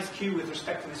maximize Q with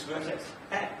respect to this vertex,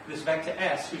 this vector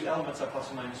S, whose elements are plus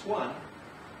or minus 1.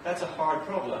 That's a hard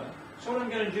problem. So what I'm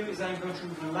going to do is I'm going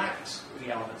to relax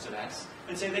the elements of S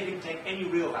and say they can take any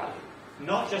real value.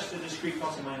 Not just a discrete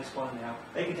plus or minus 1 now.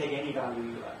 They can take any value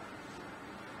you like.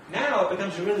 Now it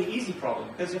becomes a really easy problem,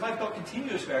 because if I've got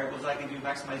continuous variables, I can do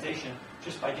maximization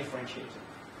just by differentiating.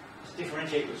 Just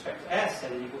differentiate with respect to S,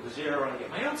 set it equal to 0, and I get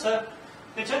my answer.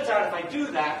 And it turns out if I do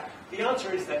that, the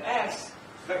answer is that S,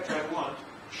 the vector I want,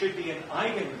 should be an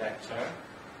eigenvector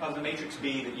of the matrix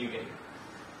B that you gave me.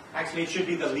 Actually, it should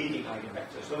be the leading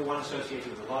eigenvector, so the one associated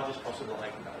with the largest possible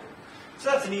eigenvalue. So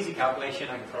that's an easy calculation.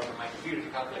 I can program my computer to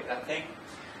calculate that thing.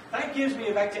 That gives me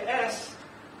a vector S,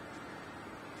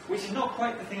 which is not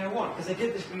quite the thing I want, because I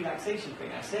did this relaxation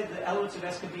thing. I said the elements of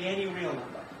S can be any real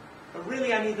number. But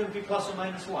really, I need them to be plus or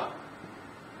minus 1.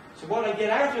 So what I get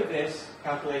out of this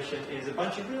calculation is a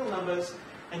bunch of real numbers,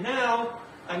 and now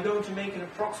I'm going to make an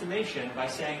approximation by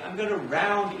saying I'm going to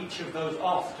round each of those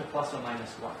off to plus or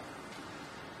minus 1.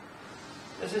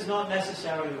 This is not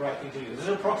necessarily the right thing to do. There's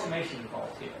an approximation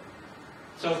involved here.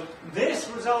 So this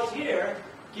result here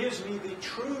gives me the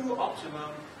true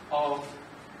optimum of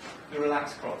the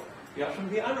relaxed problem. The optimum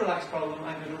of the unrelaxed problem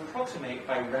I'm going to approximate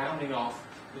by rounding off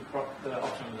the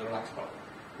optimum of the relaxed problem.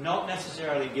 Not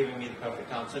necessarily giving me the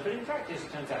perfect answer, but in practice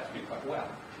it turns out to do quite well.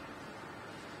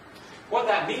 What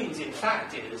that means, in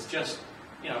fact, is just,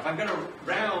 if I'm going to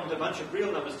round a bunch of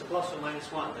real numbers to plus or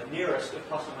minus 1, the nearest of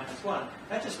plus or minus 1,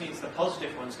 that just means the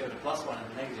positive ones go to plus 1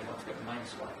 and the negative ones go to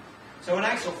minus 1. So in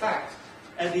actual fact,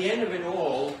 at the end of it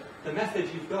all, the method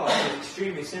you've got is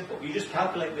extremely simple. You just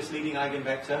calculate this leading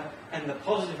eigenvector, and the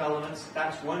positive elements,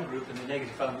 that's one group, and the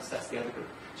negative elements, that's the other group.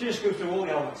 So you just go through all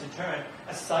the elements in turn,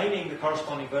 assigning the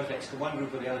corresponding vertex to one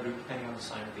group or the other group, depending on the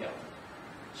sign of the element.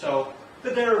 So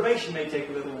the derivation may take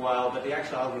a little while, but the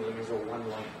actual algorithm is a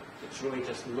one-liner. It's really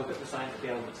just look at the signs of the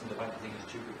elements and divide the thing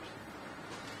into two groups.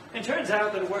 And it turns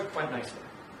out that it worked quite nicely.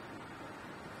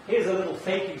 Here's a little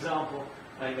fake example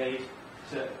I made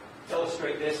to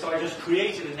illustrate this. So I just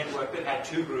created a network that had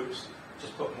two groups,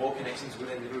 just put more connections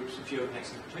within the groups and fewer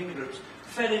connections between the groups,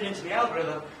 fed it into the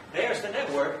algorithm. There's the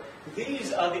network.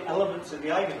 These are the elements of the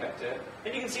eigenvector.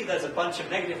 And you can see there's a bunch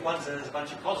of negative ones and there's a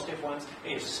bunch of positive ones.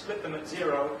 And you split them at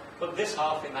 0, put this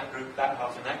half in that group, that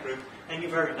half in that group, and you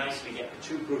very nicely get the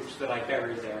two groups that I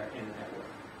buried there in the network.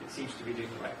 It seems to be doing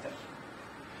the right thing.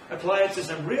 Apply it to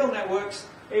some real networks.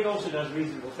 It also does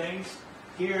reasonable things.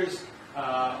 Here's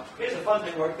a fun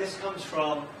network. This comes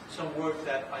from some work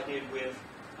that I did with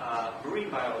a marine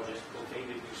biologist called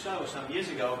David Csaaw some years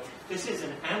ago. This is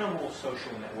an animal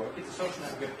social network. It's a social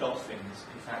network of dolphins,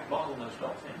 in fact, bottlenose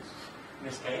dolphins in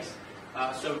this case.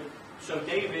 So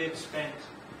David spent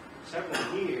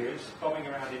several years bobbing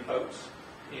around in boats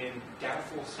in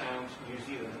Darfur Sound, New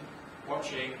Zealand,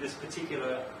 watching this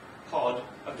particular pod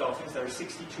of dolphins. There are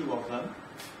 62 of them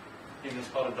in this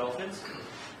pod of dolphins.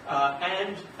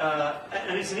 And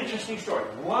it's an interesting story.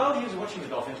 While he was watching the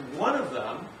dolphins, one of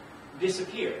them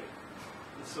disappeared.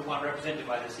 It's the one represented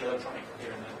by this yellow triangle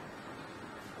here in the middle.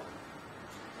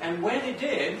 And when it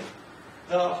did,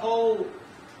 the whole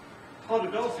pod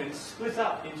of dolphins split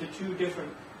up into two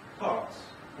different parts.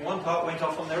 One part went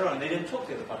off on their own. They didn't talk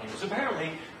to the other part anymore. So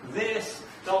apparently, this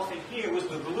dolphin here was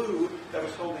the glue that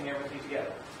was holding everything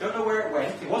together. Don't know where it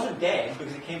went. It wasn't dead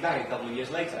because it came back a couple of years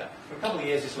later. For a couple of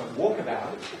years, it just went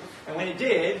walkabout. And when it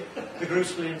did, the group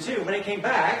split in two. When it came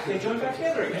back, they joined back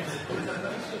together again.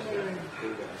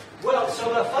 Well,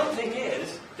 so the fun thing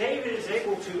is, David is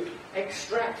able to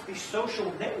extract the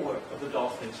social network of the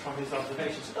dolphins from his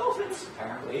observations. Dolphins,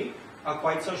 apparently, are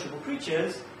quite sociable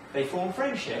creatures. They form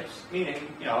friendships, meaning,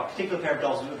 a particular pair of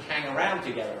dolphins would hang around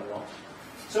together a lot.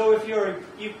 So if you're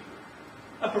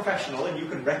a professional and you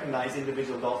can recognize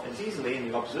individual dolphins easily and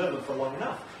you observe them for long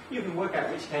enough, you can work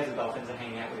out which pairs of dolphins are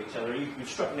hanging out with each other. You can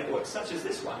construct networks such as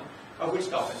this one of which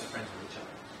dolphins are friends with each other.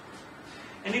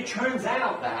 And it turns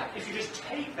out that if you just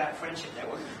take that friendship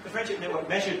network, the friendship network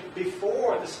measured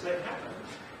before the split happened,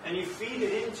 and you feed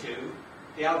it into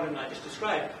the algorithm I just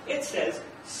described, it says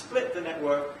split the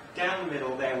network down the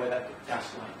middle there where that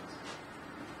dashed line is.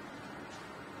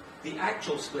 The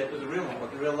actual split of the real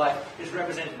network in real life is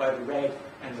represented by the red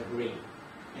and the green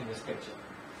in this picture.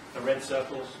 The red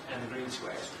circles and the green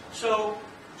squares. So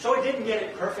it didn't get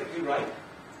it perfectly right,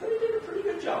 but it did a pretty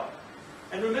good job.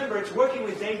 And remember, it's working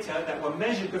with data that were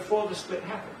measured before the split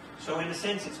happened. So in a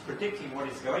sense, it's predicting what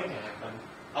is going to happen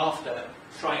after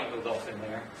triangle dolphin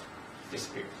there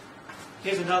disappears.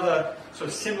 Here's another sort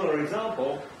of similar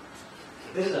example.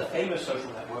 This is a famous social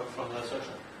network from the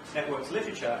social networks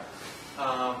literature.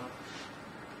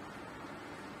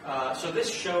 So this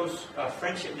shows a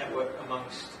friendship network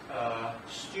amongst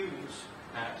students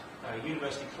at a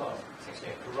university club. It's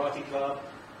actually a karate club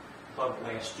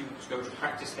where students go to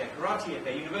practice their karate at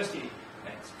their university.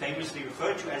 And it's famously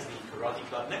referred to as the Karate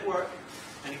Club Network.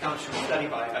 And it comes from a study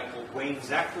by a guy called Wayne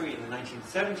Zachary in the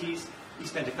 1970s. He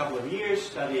spent a couple of years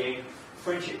studying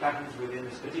friendship patterns within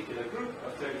this particular group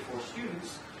of 34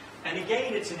 students. And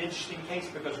again, it's an interesting case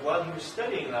because while he was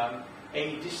studying them,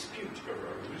 a dispute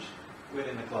arose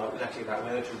within the club. It was actually about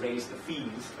whether to raise the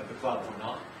fees of the club or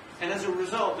not. And as a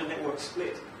result, the network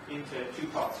split into two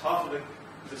parts. Half of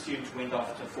the students went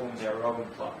off to form their own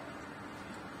club.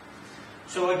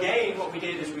 So again, what we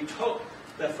did is we took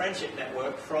the friendship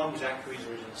network from Zachary's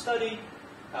original study,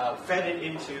 fed it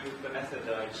into the method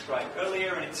that I described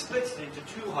earlier, and it splits it into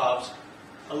two halves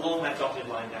along that dotted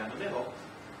line down the middle.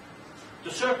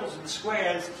 The circles and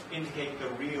squares indicate the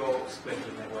real split of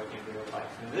the network in real life.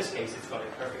 In this case, it's got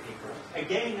it perfectly correct.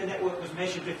 Again, the network was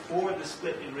measured before the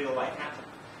split in real life happened.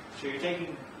 So you're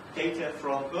taking data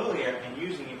from earlier and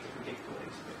using it to predict what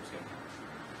the split was going to happen.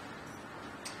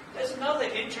 There's another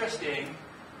interesting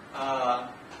side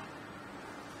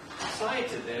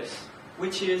to this,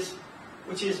 which is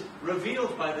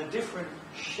revealed by the different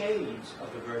shades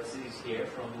of the vertices here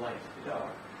from light to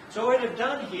dark. So what I've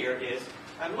done here is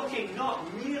I'm looking not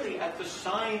merely at the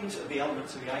signs of the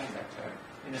elements of the eigenvector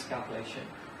in this calculation,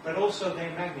 but also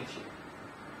their magnitude.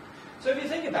 So if you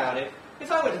think about it, if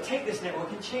I were to take this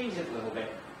network and change it a little bit,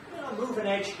 move an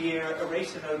edge here,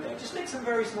 erase a node there, just make some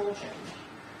very small change,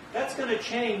 that's going to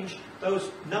change those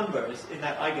numbers in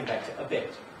that eigenvector a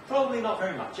bit. Probably not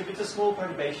very much. If it's a small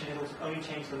perturbation, it'll only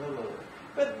change them a little bit.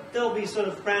 But they'll be sort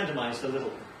of randomized a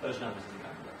little, those numbers in the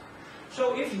eigenvector.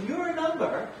 So if your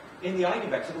number in the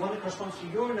eigenvector, the one that corresponds to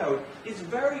your node, is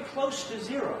very close to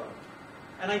 0,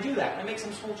 and I do that, I make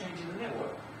some small change in the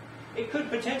network, it could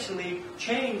potentially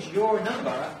change your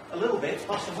number a little bit,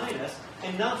 plus or minus,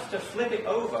 enough to flip it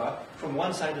over from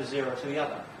one side of 0 to the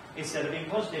other. Instead of being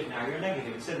positive, now you're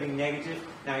negative. Instead of being negative,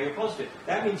 now you're positive.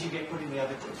 That means you get put in the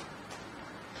other group.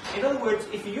 In other words,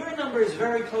 if your number is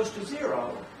very close to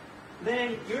 0,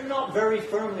 then you're not very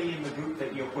firmly in the group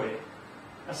that you're put in.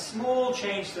 A small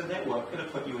change to the network could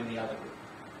have put you in the other group.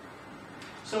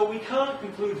 So we can't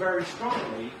conclude very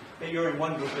strongly that you're in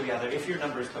one group or the other if your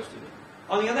number is close to 0.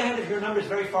 On the other hand, if your number is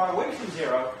very far away from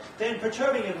 0, then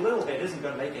perturbing it a little bit isn't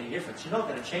going to make any difference. You're not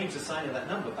going to change the sign of that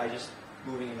number by just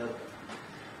moving it a little bit.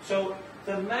 So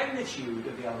the magnitude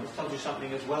of the elements tells you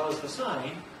something as well as the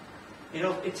sign.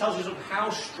 It tells you sort of how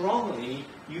strongly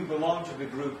you belong to the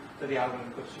group that the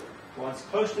algorithm puts you in. Once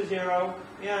close to 0,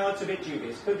 it's a bit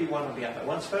dubious. Could be one or the other.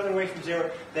 Once further away from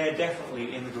 0, they're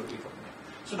definitely in the group you put them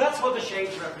in. So that's what the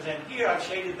shades represent here. I've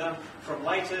shaded them from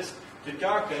lightest to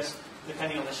darkest,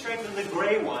 depending on the strength. And the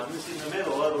grey ones in the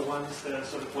middle are the ones that are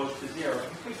sort of close to 0.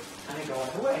 And they go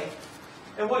all the way.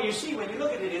 And what you see when you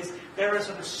look at it is there are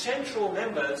sort of central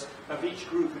members of each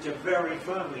group which are very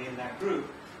firmly in that group.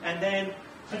 And then,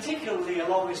 particularly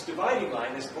along this dividing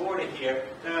line, this border here,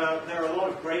 there are a lot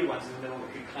of grey ones in the middle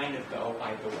that can kind of go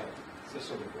either way. It's a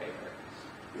sort of grey area.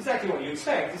 Exactly what you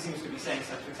expect. It seems to be saying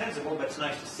something sensible, but it's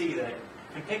nice to see that it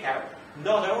can pick out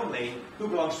not only who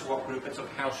belongs to what group, but sort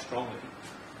of how strongly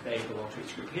they belong to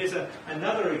each group. Here's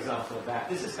another example of that.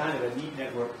 This is kind of a neat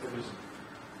network that was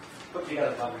put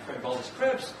together by my friend Valdis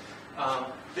Krebs.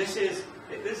 This is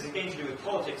again to do with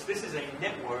politics. This is a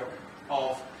network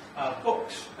of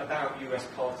books about U.S.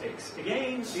 politics.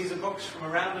 Again, these are books from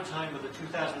around the time of the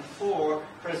 2004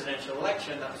 presidential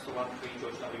election. That's the one between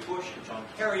George W. Bush and John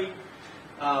Kerry.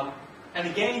 And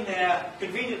again, they're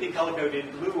conveniently color-coded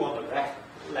in blue on the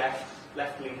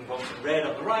left-leaning books, and red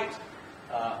on the right,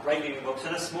 right-leaning books,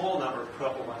 and a small number of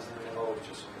purple ones in the middle, which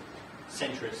are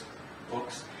sort of centrist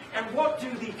books. And what do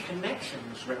the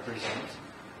connections represent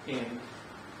in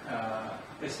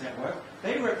this network?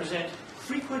 They represent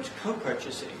frequent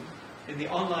co-purchasing in the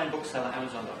online bookseller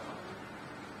Amazon.com.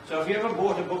 So if you ever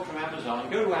bought a book from Amazon,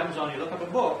 you go to Amazon, you look up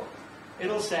a book,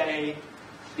 it'll say,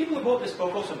 people who bought this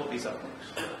book also bought these other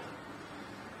books.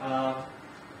 So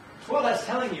what that's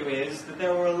telling you is that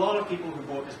there were a lot of people who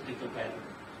bought this particular pair of books.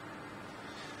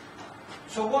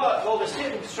 So what Valdis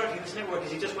did in constructing this network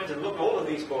is he just went and looked all of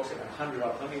these books, about 100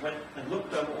 of them. He went and looked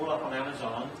them all up on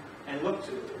Amazon and looked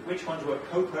at which ones were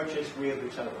co-purchased with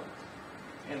each other.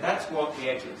 And that's what the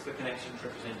edges, the connections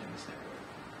represent in this network.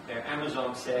 There,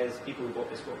 Amazon says people who bought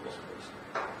this book also bought this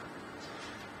book.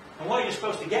 And what you're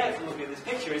supposed to get from looking at this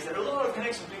picture is that a lot of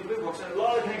connections between blue books and a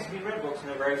lot of connections between red books, and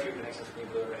there are very few connections between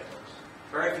blue and red books.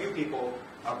 Very few people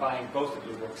are buying both the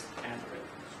blue books and the red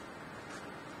books.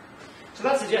 So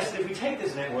that suggests that if we take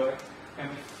this network and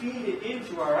we feed it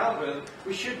into our algorithm,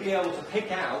 we should be able to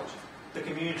pick out the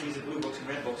communities of blue books and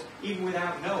red books, even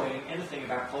without knowing anything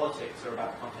about politics or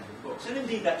about content of the books. And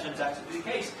indeed, that turns out to be the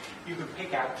case. You can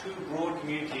pick out two broad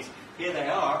communities. Here they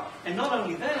are. And not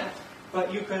only that,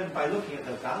 but you can, by looking at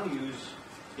the values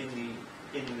in the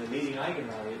leading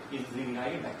eigenvalue, in the leading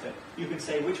eigenvector, you can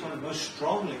say which one most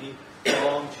strongly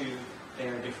belong to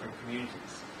their different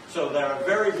communities. So there are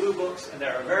very blue books, and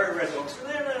there are very red books, and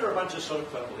then there are a bunch of sort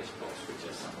of purplish books, which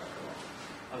are somewhere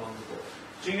along the board.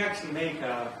 So you can actually make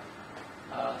a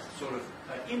sort of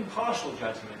impartial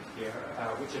judgment here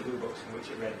about which are blue books and which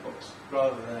are red books,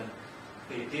 rather than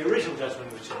the original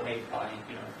judgment which is made by,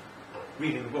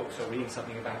 reading the books or reading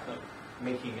something about them,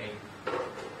 making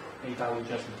a value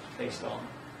judgment based on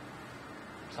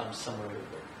some summary of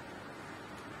the book.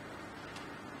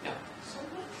 Yeah. So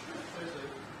I'm not sure if there's a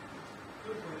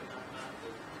good way to map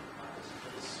this,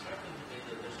 but it's striking to me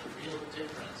that there's a real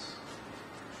difference.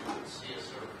 You would see a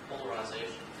sort of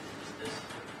polarization in this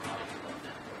product club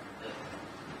network.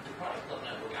 The product club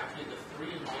network, actually the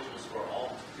three individuals who are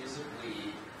all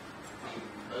visibly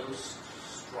the most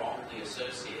strongly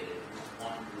associated with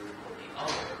one group or the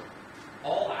other,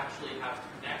 all actually have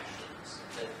connections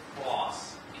that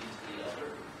cross into the other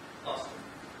cluster.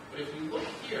 But if you look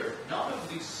here, none of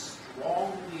these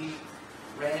strongly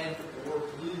red or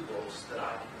blue books that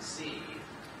I can see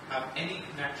have any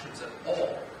connections at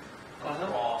all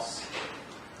across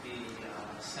the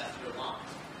center line.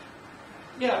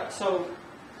 Yeah, so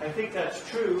I think that's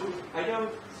true. I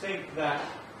don't think that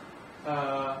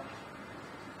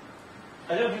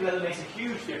makes a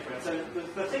huge difference. And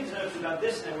the thing to notice about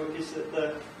this network is that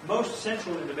the most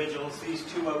central individuals, these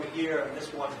two over here and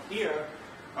this one here,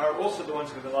 are also the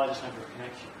ones with the largest number of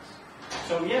connections.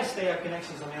 So yes, they have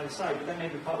connections on the other side, but that may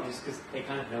be partly just because they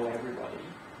kind of know everybody.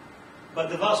 But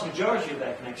the vast majority of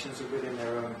their connections are within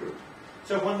their own group.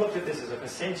 So if one looked at this as a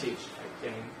percentage type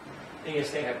thing, then yes,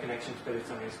 they have connections, but it's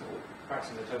only a small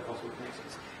fraction of the total possible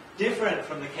connections. Different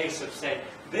from the case of, say,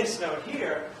 this node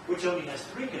here, which only has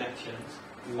 3 connections.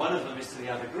 One of them is to the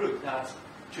other group. That's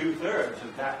 2/3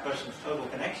 of that person's total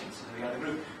connections to the other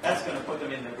group. That's going to put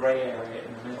them in the gray area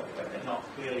in the middle, where they're not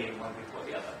clearly in one group or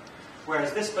the other.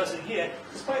 Whereas this person here,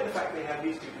 despite the fact they have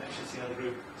these 2 connections to the other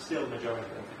group, still the majority of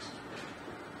their connections.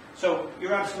 So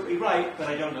you're absolutely right, but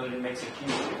I don't know that it makes a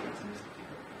huge difference in this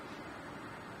particular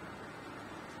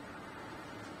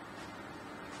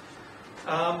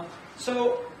case.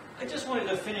 So I just wanted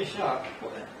to finish up.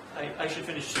 I should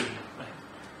finish soon.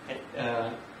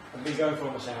 I've been going for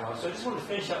almost an hour, so I just want to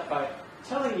finish up by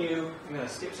telling you, I'm going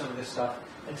to skip some of this stuff,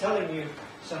 and telling you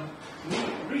some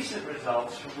recent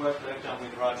results from work that I've done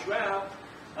with Csaaw,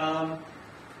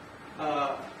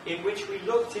 in which we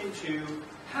looked into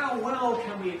how well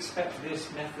can we expect this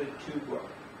method to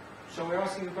work. So we're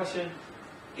asking the question,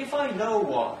 if I know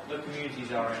what the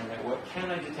communities are in a network, can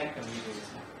I detect them using this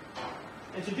network?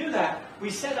 And to do that, we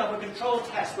set up a controlled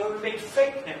test where we made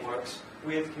fake networks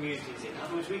with communities in. In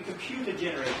other words, we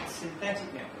computer-generated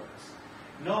synthetic networks,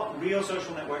 not real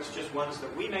social networks, just ones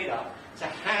that we made up to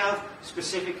have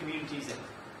specific communities in.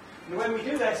 And the way we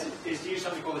do that is to use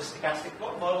something called a stochastic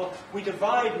plot model. We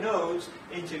divide nodes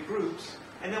into groups,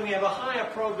 and then we have a higher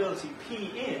probability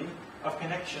P-in of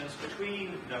connections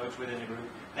between nodes within a group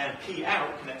and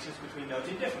P-out connections between nodes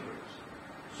in different groups.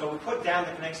 So we put down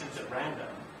the connections at random,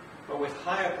 but with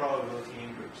higher probability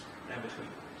in groups than between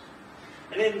groups.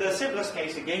 And in the simplest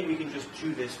case, again, we can just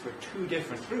do this for 2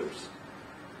 different groups.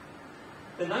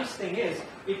 The nice thing is,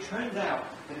 it turns out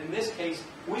that in this case,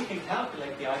 we can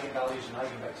calculate the eigenvalues and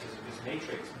eigenvectors of this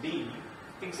matrix B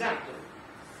exactly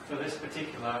for this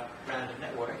particular random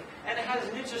network. And it has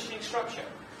an interesting structure.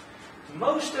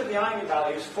 Most of the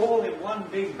eigenvalues fall in one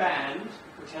big band,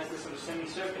 which has this sort of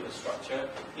semicircular structure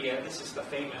here. This is the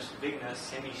famous Wigner's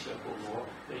semicircle law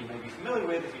that you may be familiar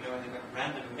with if you know anything about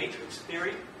random matrix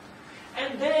theory.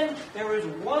 And then there is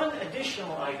one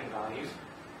additional eigenvalue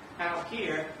out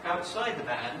here, outside the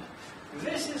band.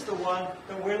 This is the one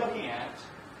that we're looking at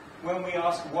when we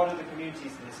ask what are the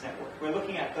communities in this network. We're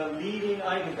looking at the leading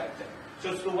eigenvector.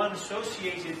 So it's the one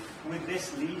associated with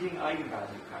this leading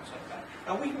eigenvalue outside the band.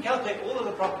 And we can calculate all of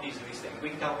the properties of these things. We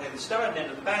can calculate the start and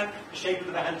end of the band, the shape of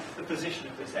the band, the position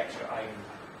of this extra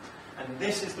eigenvalue. And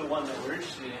this is the one that we're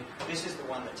interested in. This is the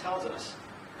one that tells us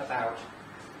about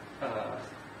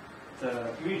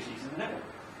the communities in the network.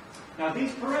 Now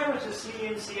these parameters C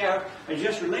in, C out are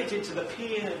just related to the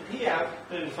P in and P out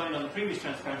that are defined on the previous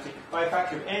transparency by a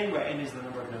factor of n, where n is the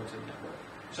number of nodes in the network.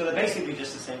 So they're basically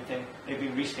just the same thing. They've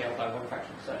been rescaled by one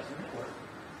fraction of the size of the network.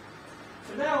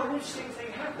 So now an interesting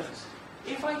thing happens.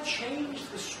 If I change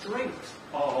the strength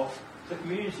of the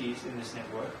communities in this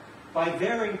network by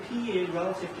varying P in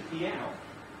relative to P out.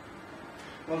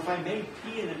 Well, if I made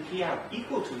P in and P out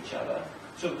equal to each other,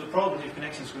 so that the probability of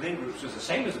connections within groups was the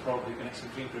same as the probability of connections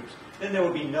between groups, then there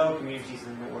would be no communities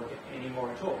in the network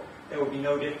anymore at all. There would be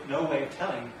no way of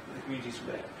telling that the communities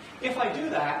were there. If I do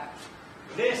that,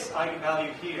 this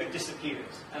eigenvalue here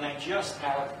disappears, and I just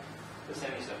have the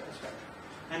semicircle spectrum.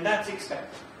 And that's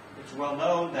expected. It's well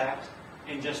known that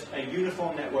in just a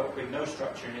uniform network with no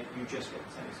structure in it, you just get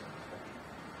the semicircle spectrum.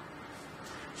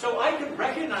 So I can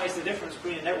recognize the difference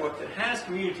between a network that has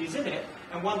communities in it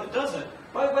and one that doesn't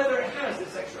by whether it has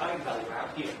this extra eigenvalue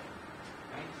out here.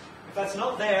 Right? If that's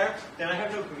not there, then I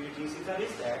have no communities. If that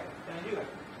is there, then I do have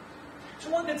communities. So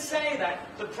one could say that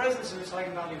the presence of this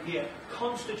eigenvalue here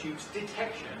constitutes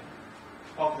detection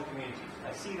of the communities.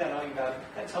 I see that eigenvalue,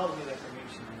 that tells me that there are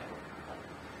communities in the network.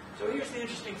 So here's the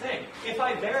interesting thing. If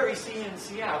I vary C in and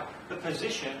C out, the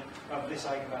position of this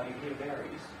eigenvalue here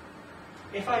varies.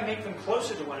 If I make them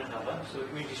closer to one another, so the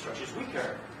community structure is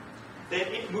weaker,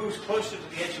 then it moves closer to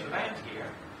the edge of the band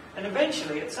here, and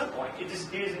eventually, at some point, it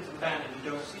disappears into the band and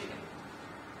you don't see it anymore.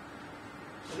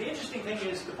 So the interesting thing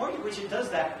is, the point at which it does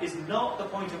that is not the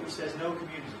point at which there's no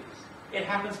communities. It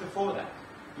happens before that.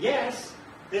 Yes,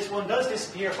 this one does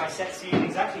disappear if I set C in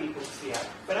exactly equal to C out,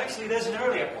 but actually there's an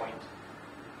earlier point.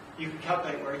 You can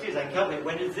calculate where it is. I can calculate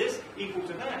when is this equal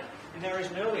to that, and there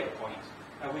is an earlier point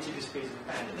at which it disappears in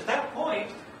the band. And at that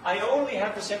point, I only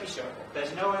have the semicircle.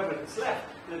 There's no evidence left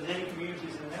that there's any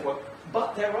communities in the network,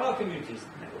 but there are communities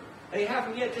in the network. They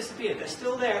haven't yet disappeared. They're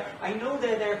still there. I know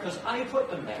they're there because I put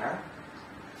them there,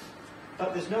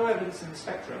 but there's no evidence in the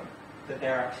spectrum that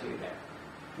they're actually there.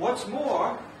 What's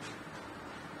more,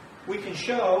 we can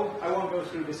show, I won't go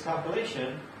through this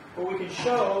calculation, but we can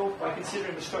show, by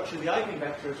considering the structure of the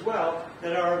eigenvector as well,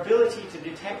 that our ability to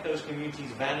detect those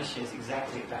communities vanishes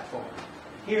exactly at that point.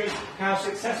 Here's how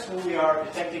successful we are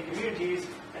at detecting communities,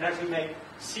 and as we make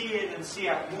C in and C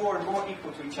out more and more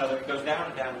equal to each other, it goes down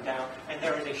and down and down, and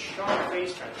there is a sharp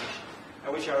phase transition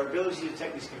at which our ability to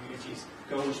detect these communities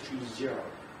goes to 0.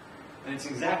 And it's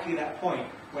exactly that point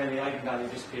where the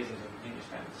eigenvalue disappears as a continuous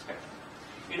band of the spectrum.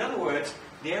 In other words,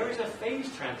 there is a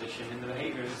phase transition in the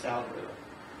behavior of this algorithm.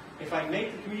 If I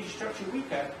make the community structure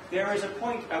weaker, there is a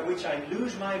point at which I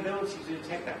lose my ability to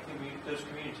detect those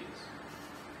communities.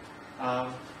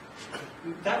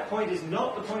 That point is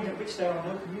not the point at which there are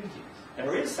no communities.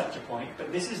 There is such a point,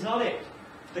 but this is not it.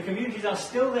 The communities are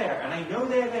still there, and I know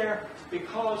they're there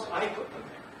because I put them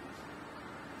there.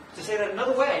 To say that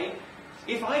another way,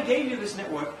 if I gave you this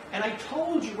network and I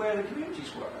told you where the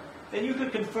communities were, then you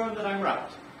could confirm that I'm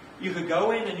right. You could go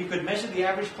in and you could measure the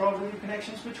average probability of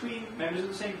connections between members of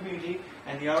the same community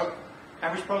and the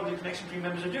average probability of connection between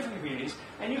members of different communities,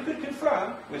 and you could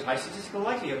confirm, with high statistical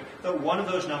likelihood, that one of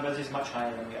those numbers is much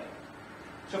higher than the other.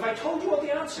 So if I told you what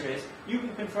the answer is, you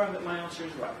can confirm that my answer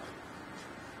is right.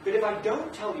 But if I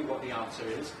don't tell you what the answer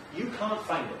is, you can't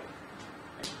find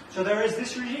it. So there is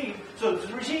this regime. So there's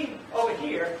a regime over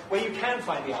here where you can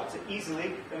find the answer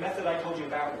easily. The method I told you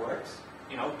about works.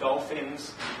 You know,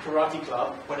 dolphins, karate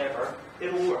club, whatever.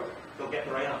 It'll work. They'll get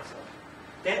the right answer.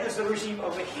 Then there's the regime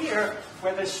over here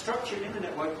where there's structure in the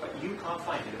network, but you can't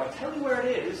find it. If I tell you where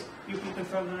it is, you can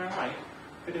confirm that I'm right.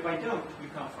 But if I don't, you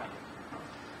can't find it.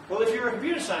 Well, if you're a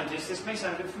computer scientist, this may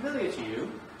sound a bit familiar to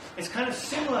you. It's kind of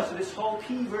similar to this whole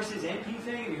P versus NP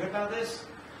thing. Have you heard about this?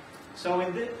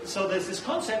 So there's this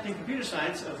concept in computer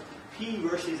science of P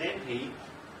versus NP.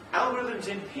 Algorithms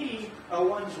in P are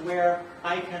ones where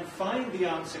I can find the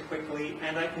answer quickly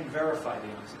and I can verify the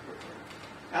answer quickly.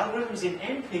 Algorithms in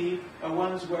NP are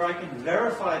ones where I can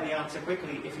verify the answer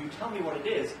quickly if you tell me what it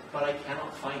is, but I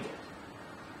cannot find it.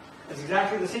 That's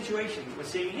exactly the situation we're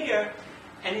seeing here.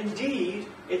 And indeed,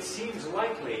 it seems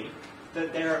likely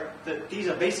that these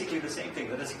are basically the same thing,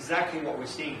 that that's exactly what we're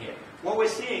seeing here. What we're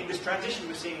seeing, this transition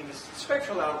we're seeing in this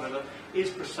spectral algorithm, is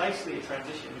precisely a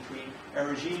transition between a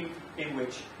regime in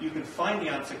which you can find the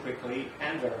answer quickly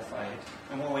and verify it,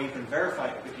 and one where you can verify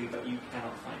it quickly, but you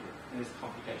cannot find it in this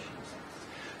computational sense.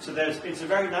 So it's a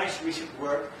very nice recent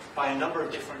work by a number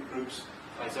of different groups,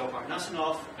 by Zohar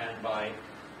Nasanoff and by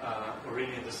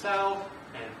Aurélien de Stael,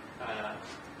 and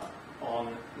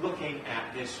on looking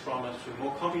at this from a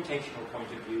more computational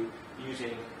point of view,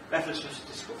 using methods of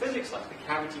statistical physics like the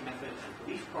cavity method and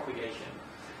belief propagation,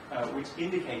 which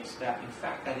indicates that, in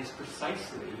fact, that is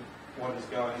precisely what is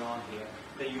going on here,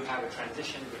 that you have a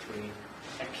transition between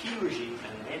a P regime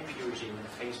and an NP regime and a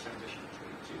phase transition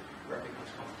between the two, where it becomes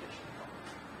computational.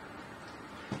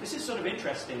 This is sort of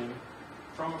interesting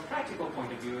from a practical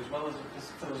point of view as well as a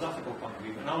philosophical point of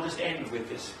view, and I'll just end with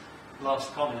this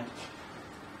last comment.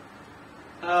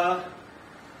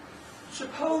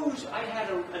 suppose I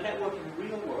had a network in the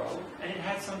real world and it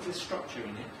had some structure in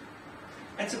it.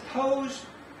 And suppose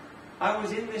I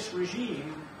was in this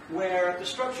regime where the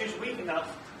structure is weak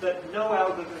enough that no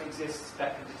algorithm exists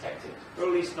that can detect it, or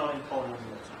at least not in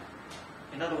polynomial time.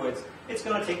 In other words, it's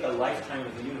going to take the lifetime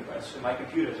of the universe for my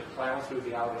computer to plow through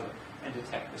the algorithm and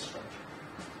detect this structure.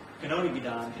 It can only be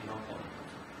done in non-polynomial time.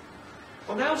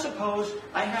 Well, now suppose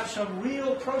I have some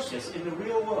real process in the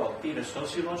real world, be it a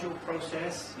sociological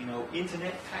process,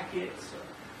 internet packets,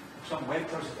 or some web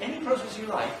process, any process you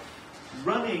like,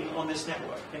 running on this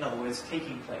network. In other words,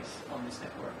 taking place on this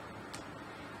network.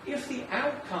 If the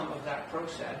outcome of that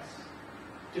process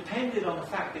depended on the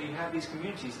fact that you have these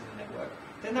communities in the network,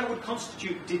 then that would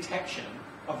constitute detection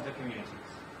of the communities.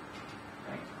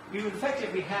 Right? You would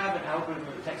effectively have an algorithm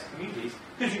that detects communities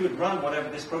because you would run whatever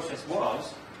this process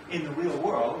was in the real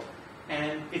world,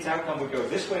 and its outcome would go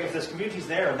this way if there's communities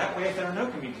there, and that way if there are no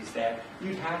communities there.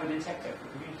 You'd have a detector for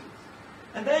communities.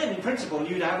 And then, in principle,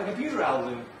 you'd have a computer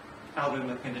algorithm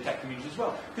that can detect communities as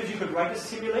well, because you could write a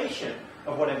simulation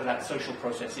of whatever that social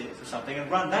process is or something and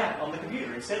run that on the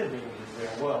computer instead of being in the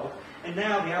real world. And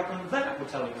now the outcome of that will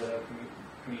tell you whether there are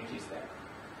communities there.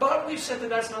 But we've said that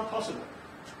that's not possible.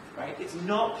 Right? It's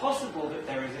not possible that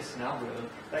there exists an algorithm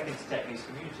that can detect these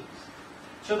communities.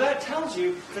 So that tells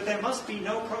you that there must be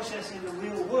no process in the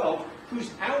real world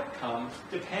whose outcome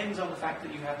depends on the fact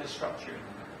that you have this structure in the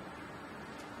network.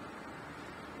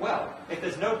 Well, if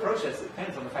there's no process that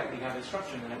depends on the fact that you have this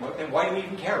structure in the network, then why do we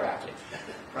even care about it?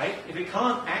 Right? If it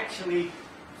can't actually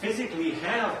physically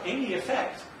have any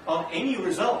effect on any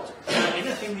result about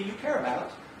anything that you care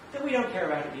about, then we don't care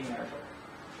about it being there at all.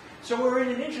 So we're in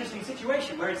an interesting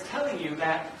situation where it's telling you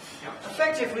that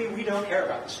effectively we don't care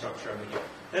about the structure over here.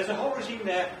 There's a whole regime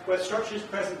there where structure is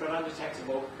present but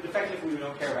undetectable, but effectively we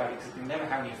don't care about it because it can never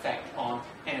have any effect on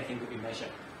anything that we measure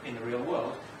in the real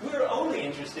world. We're only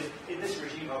interested in this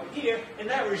regime over here, and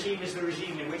that regime is the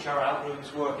regime in which our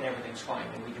algorithms work and everything's fine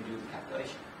and we can do the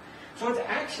calculation. So it's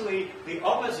actually the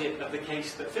opposite of the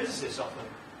case that physicists often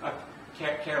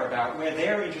care about, where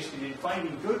they're interested in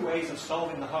finding good ways of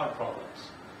solving the hard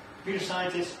problems. Computer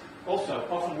scientists also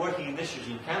often working in this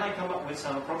regime. Can I come up with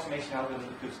some approximation algorithm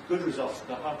that gives good results to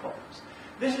the hard problems?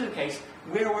 This is a case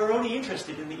where we're only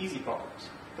interested in the easy problems,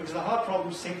 because the hard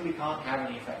problems simply can't have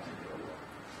any effect in the real world.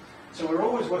 So we're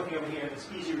always working over here in this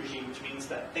easy regime, which means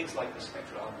that things like the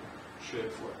spectral algorithm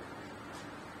should work.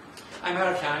 I'm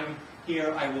out of time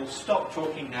here. I will stop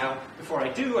talking now. Before I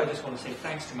do, I just want to say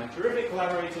thanks to my terrific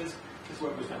collaborators. This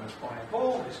work was done with Brian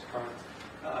Ball, who's current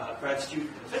grad student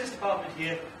in the physics department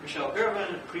here, Michelle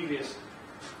Berman, a previous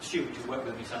student who worked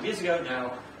with me some years ago,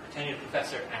 now a tenured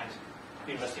professor at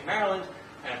the University of Maryland,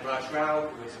 and Raj Rao,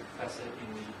 who is a professor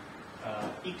in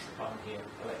the EECS department here,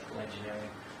 electrical engineering.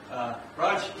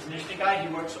 Raj is an interesting guy.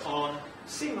 He works on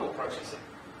signal processing.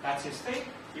 That's his thing.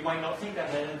 You might not think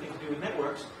that had anything to do with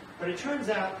networks, but it turns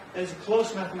out there's a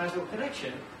close mathematical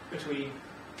connection between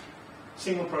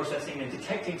signal processing and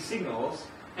detecting signals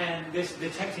and this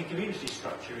detecting community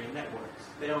structure in networks.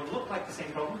 They don't look like the same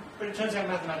problem, but it turns out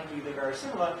mathematically they're very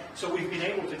similar, so we've been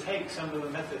able to take some of the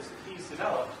methods that he's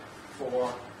developed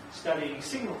for studying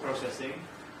signal processing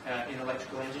in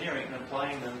electrical engineering and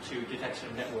applying them to detection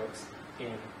of networks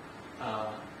in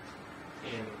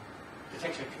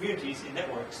detection of communities in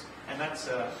networks, and that's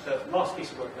the last piece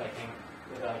of work that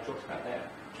I talked about there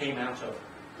came out of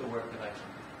the work that I've done.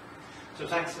 So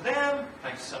thanks to them,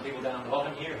 thanks to some people down the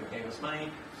bottom here who gave us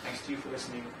money, thanks to you for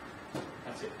listening.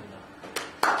 That's it for now.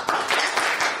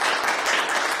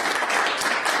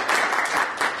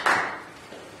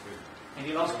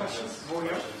 Any last questions? More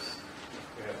yours?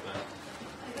 I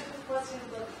have a question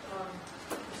that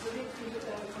is a bit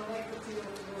connected to the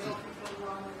philosophical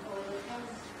one, or it has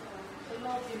a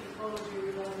lot in ecology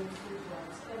regarding food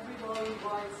webs. Everybody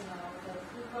writes now that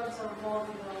food webs are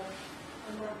modular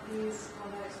and that this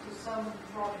connects to some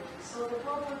properties. So the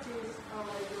properties are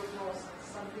like your process,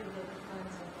 something that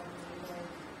depends on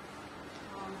modularity.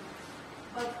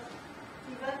 But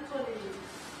eventually,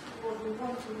 what we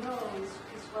want to know is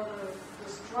whether the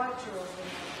structure of the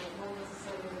network, not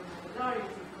necessarily the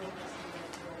modularity, connects to that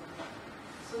property.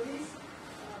 So this,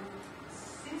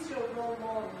 since your role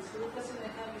model, so the question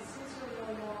I have is, since your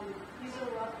role model is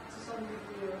to some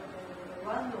degree a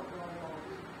random role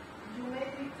model, you may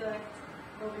detect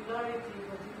modularity,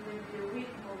 but it may be a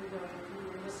weak modularity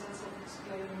in the sense of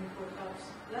explaining perhaps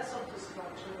less of the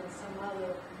structure than some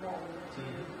other model that you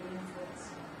may be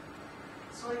influencing.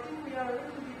 So I think we are a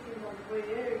little bit in a gray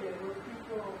area where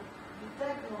people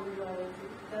detect modularity,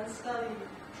 then study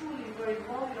truly very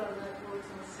modular networks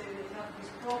and say they have these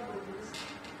properties.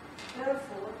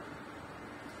 Therefore,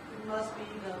 it must be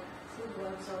that food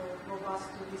webs are robust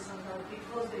to this standard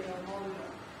because they are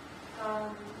modular.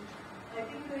 I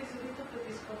think there is a bit of a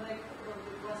disconnect on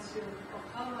the question of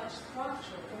how much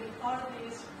structure. I mean, are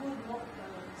these good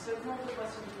so it's not the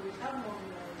question do we have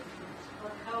modularity,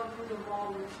 but how good a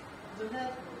model of the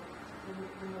network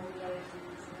the modularity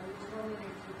is. And I was wondering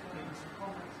if you can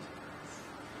comment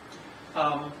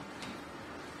on this.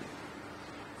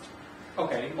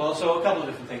 Okay, well, so a couple of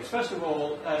different things. First of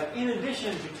all, in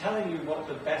addition to telling you what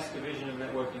the best division of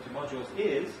network into modules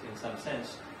is, in some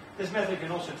sense, this method can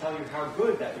also tell you how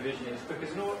good that division is, because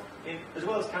as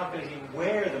well as calculating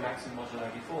where the maximum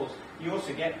modularity falls, you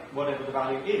also get whatever the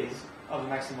value is of the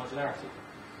maximum modularity.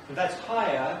 If that's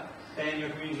higher, then your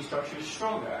community structure is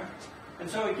stronger, and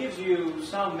so it gives you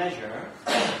some measure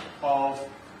of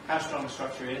how strong the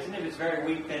structure is, and if it's very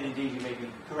weak, then indeed you may be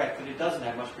correct that it doesn't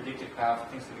have much predictive power for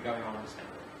things that are going on in this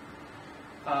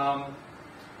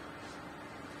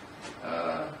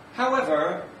network.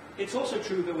 However, it's also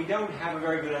true that we don't have a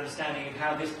very good understanding of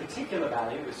how this particular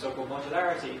value, this so-called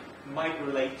modularity, might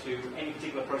relate to any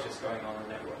particular process going on in the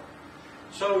network.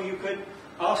 So you could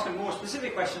ask a more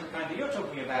specific question, the kind that you're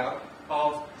talking about,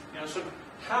 of sort of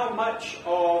how much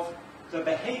of the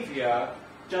behavior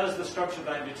does the structure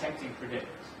that I'm detecting predict?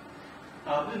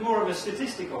 This is more of a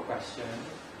statistical question.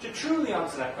 To truly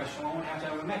answer that question, one would have to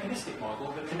have a mechanistic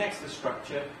model that connects the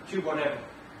structure to whatever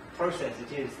process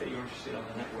it is that you're interested in on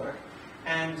the network.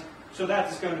 And so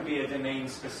that is going to be a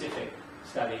domain-specific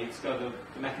study. It's got the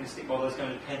mechanistic model is going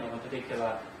to depend on the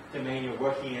particular domain you're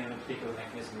working in and the particular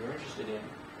mechanism you're interested in.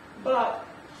 But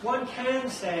one can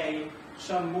say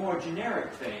some more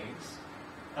generic things.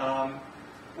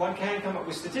 One can come up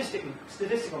with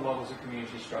statistical models of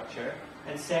community structure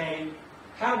and say,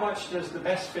 how much does the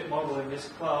best fit model in this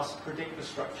class predict the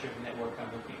structure of the network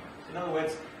I'm looking at? In other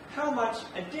words, how much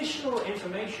additional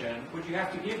information would you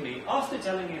have to give me after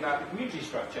telling me about the community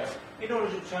structure in order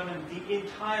to determine the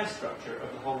entire structure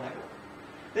of the whole network?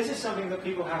 This is something that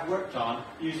people have worked on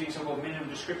using so-called minimum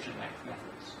description length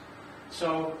methods.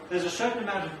 So there's a certain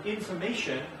amount of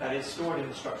information that is stored in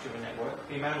the structure of a network,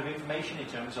 the amount of information in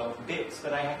terms of bits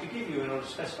that I have to give you in order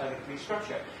to specify the complete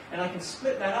structure. And I can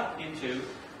split that up into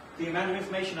the amount of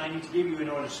information I need to give you in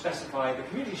order to specify the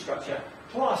community structure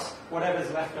plus whatever's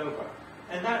left over.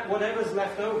 And that whatever's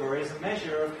left over is a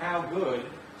measure of how good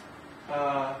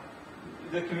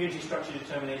the community structure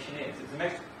determination is. It's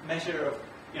a measure of,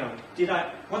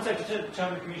 once I've determined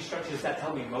the community structure, does that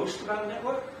tell me most about the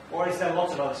network? Or is there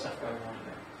lots of other stuff going on in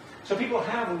there? So people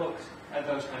have looked at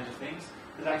those kinds of things.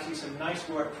 There's actually some nice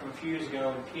work from a few years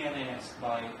ago in PNAS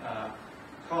by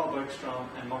Carl Bergstrom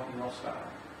and Martin Rosbauer,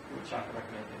 which I can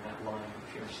recommend in that line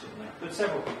if you're interested in that. But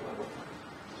several people have worked on it.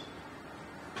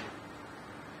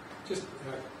 Just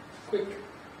a quick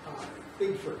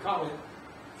thing for comment.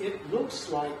 It looks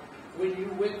like when you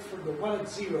went from the 1 and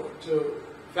 0 to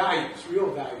values,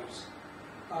 real values,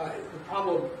 the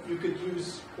problem, you could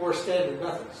use more standard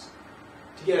methods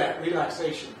to get at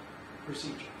relaxation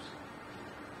procedures.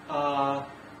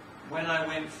 When I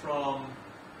went from,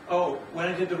 when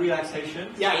I did the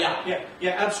relaxation? Yeah,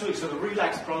 absolutely. So the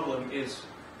relax problem is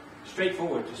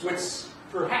straightforward to solve. Which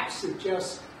perhaps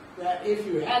suggests that if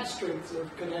you had strength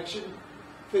of connection,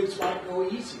 things might go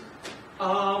easier.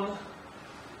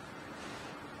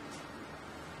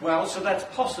 Well, so that's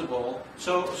possible.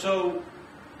 So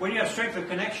when you have strength of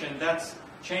connection, that's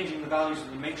changing the values of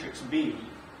the matrix B,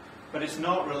 but it's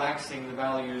not relaxing the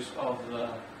values of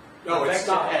the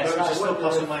vector S, which is still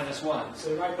plus or minus 1.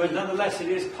 But nonetheless, it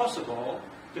is possible,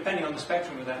 depending on the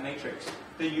spectrum of that matrix,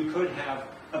 that you could have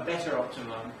a better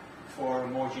optimum for a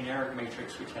more generic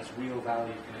matrix which has real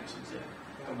value connections in it,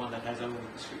 than one that has only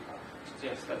discrete value connections.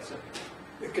 Yes, that's it.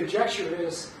 The conjecture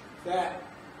is that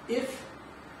if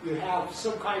you have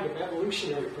some kind of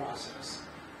evolutionary process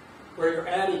where you're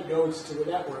adding nodes to the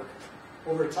network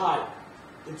over time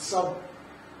in some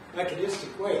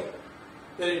mechanistic way,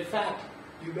 that in fact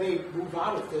you may move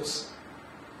out of this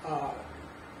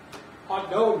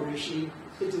unknown regime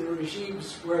into the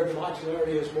regimes where the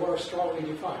modularity is more strongly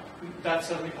defined. That's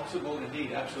certainly possible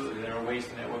indeed, absolutely. There are ways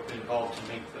the network can evolve to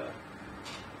make the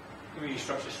community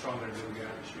structure stronger than we are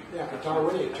in the street. Yeah, but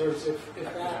Darwinian terms, if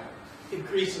that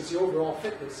increases the overall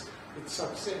fitness in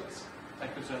some sense.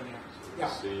 That could certainly happen. Yeah.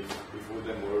 So if we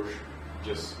then merge,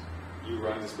 just you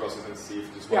run this process and see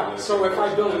if this one. Yeah, so if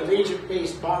I build an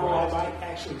agent-based model, I might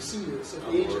actually see this, if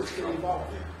the agents can evolve.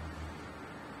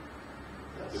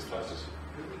 This flashes.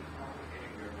 Really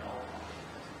complicating your null model.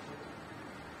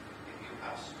 If you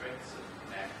have strengths of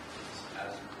connections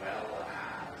as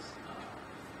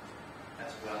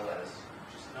well as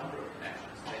just number of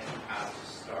connections, then you have to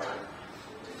start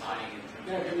defining in terms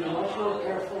Yeah, of to your be null much more model,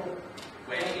 careful.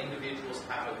 when individuals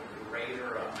have a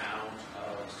greater amount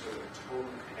of sort of total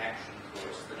connection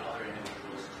force than other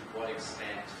individuals, to what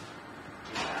extent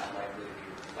is that likely to be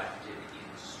reflected in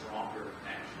stronger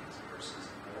connections versus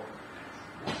more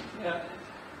connections? Yeah,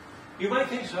 you might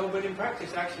think so, but in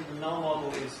practice, actually, the null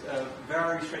model is a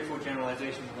very straightforward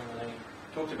generalization of the one that I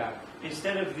talked about.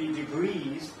 Instead of the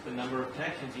degrees, the number of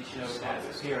connections each node has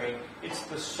appearing, it's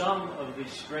the sum of the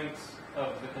strengths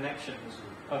of the connections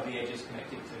of the edges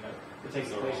connected to the node that takes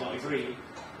the place of degree.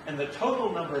 And the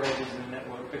total number of edges in the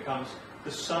network becomes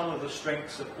the sum of the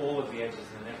strengths of all of the edges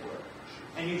in the network.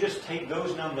 And you just take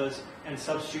those numbers and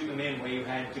substitute them in where you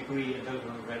had degree and total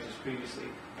number of edges previously,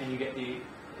 and you get the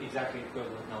exactly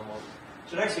equivalent null model.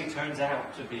 So it actually turns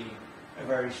out to be a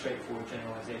very straightforward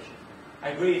generalization. I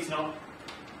agree it's not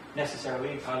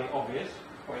necessarily entirely obvious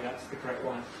why that's the correct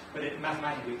one, but it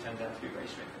mathematically turns out to be very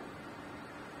straightforward.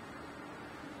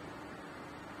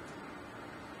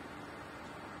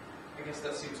 I guess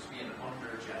that seems to be an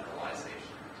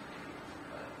undergeneralization.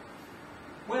 But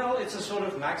Well, it's a sort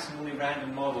of maximally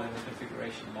random model in the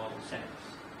configuration model sense.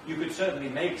 You could certainly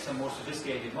make some more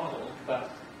sophisticated model,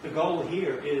 but the goal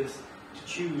here is to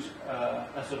choose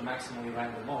a sort of maximally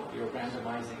random model. You're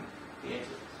randomizing the edges.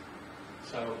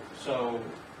 So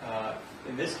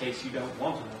in this case, you don't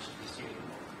want a more sophisticated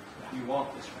model. You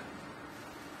want this random.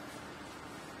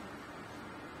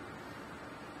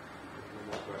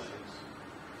 No more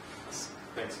questions.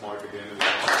 Thanks, Mark,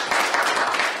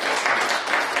 again.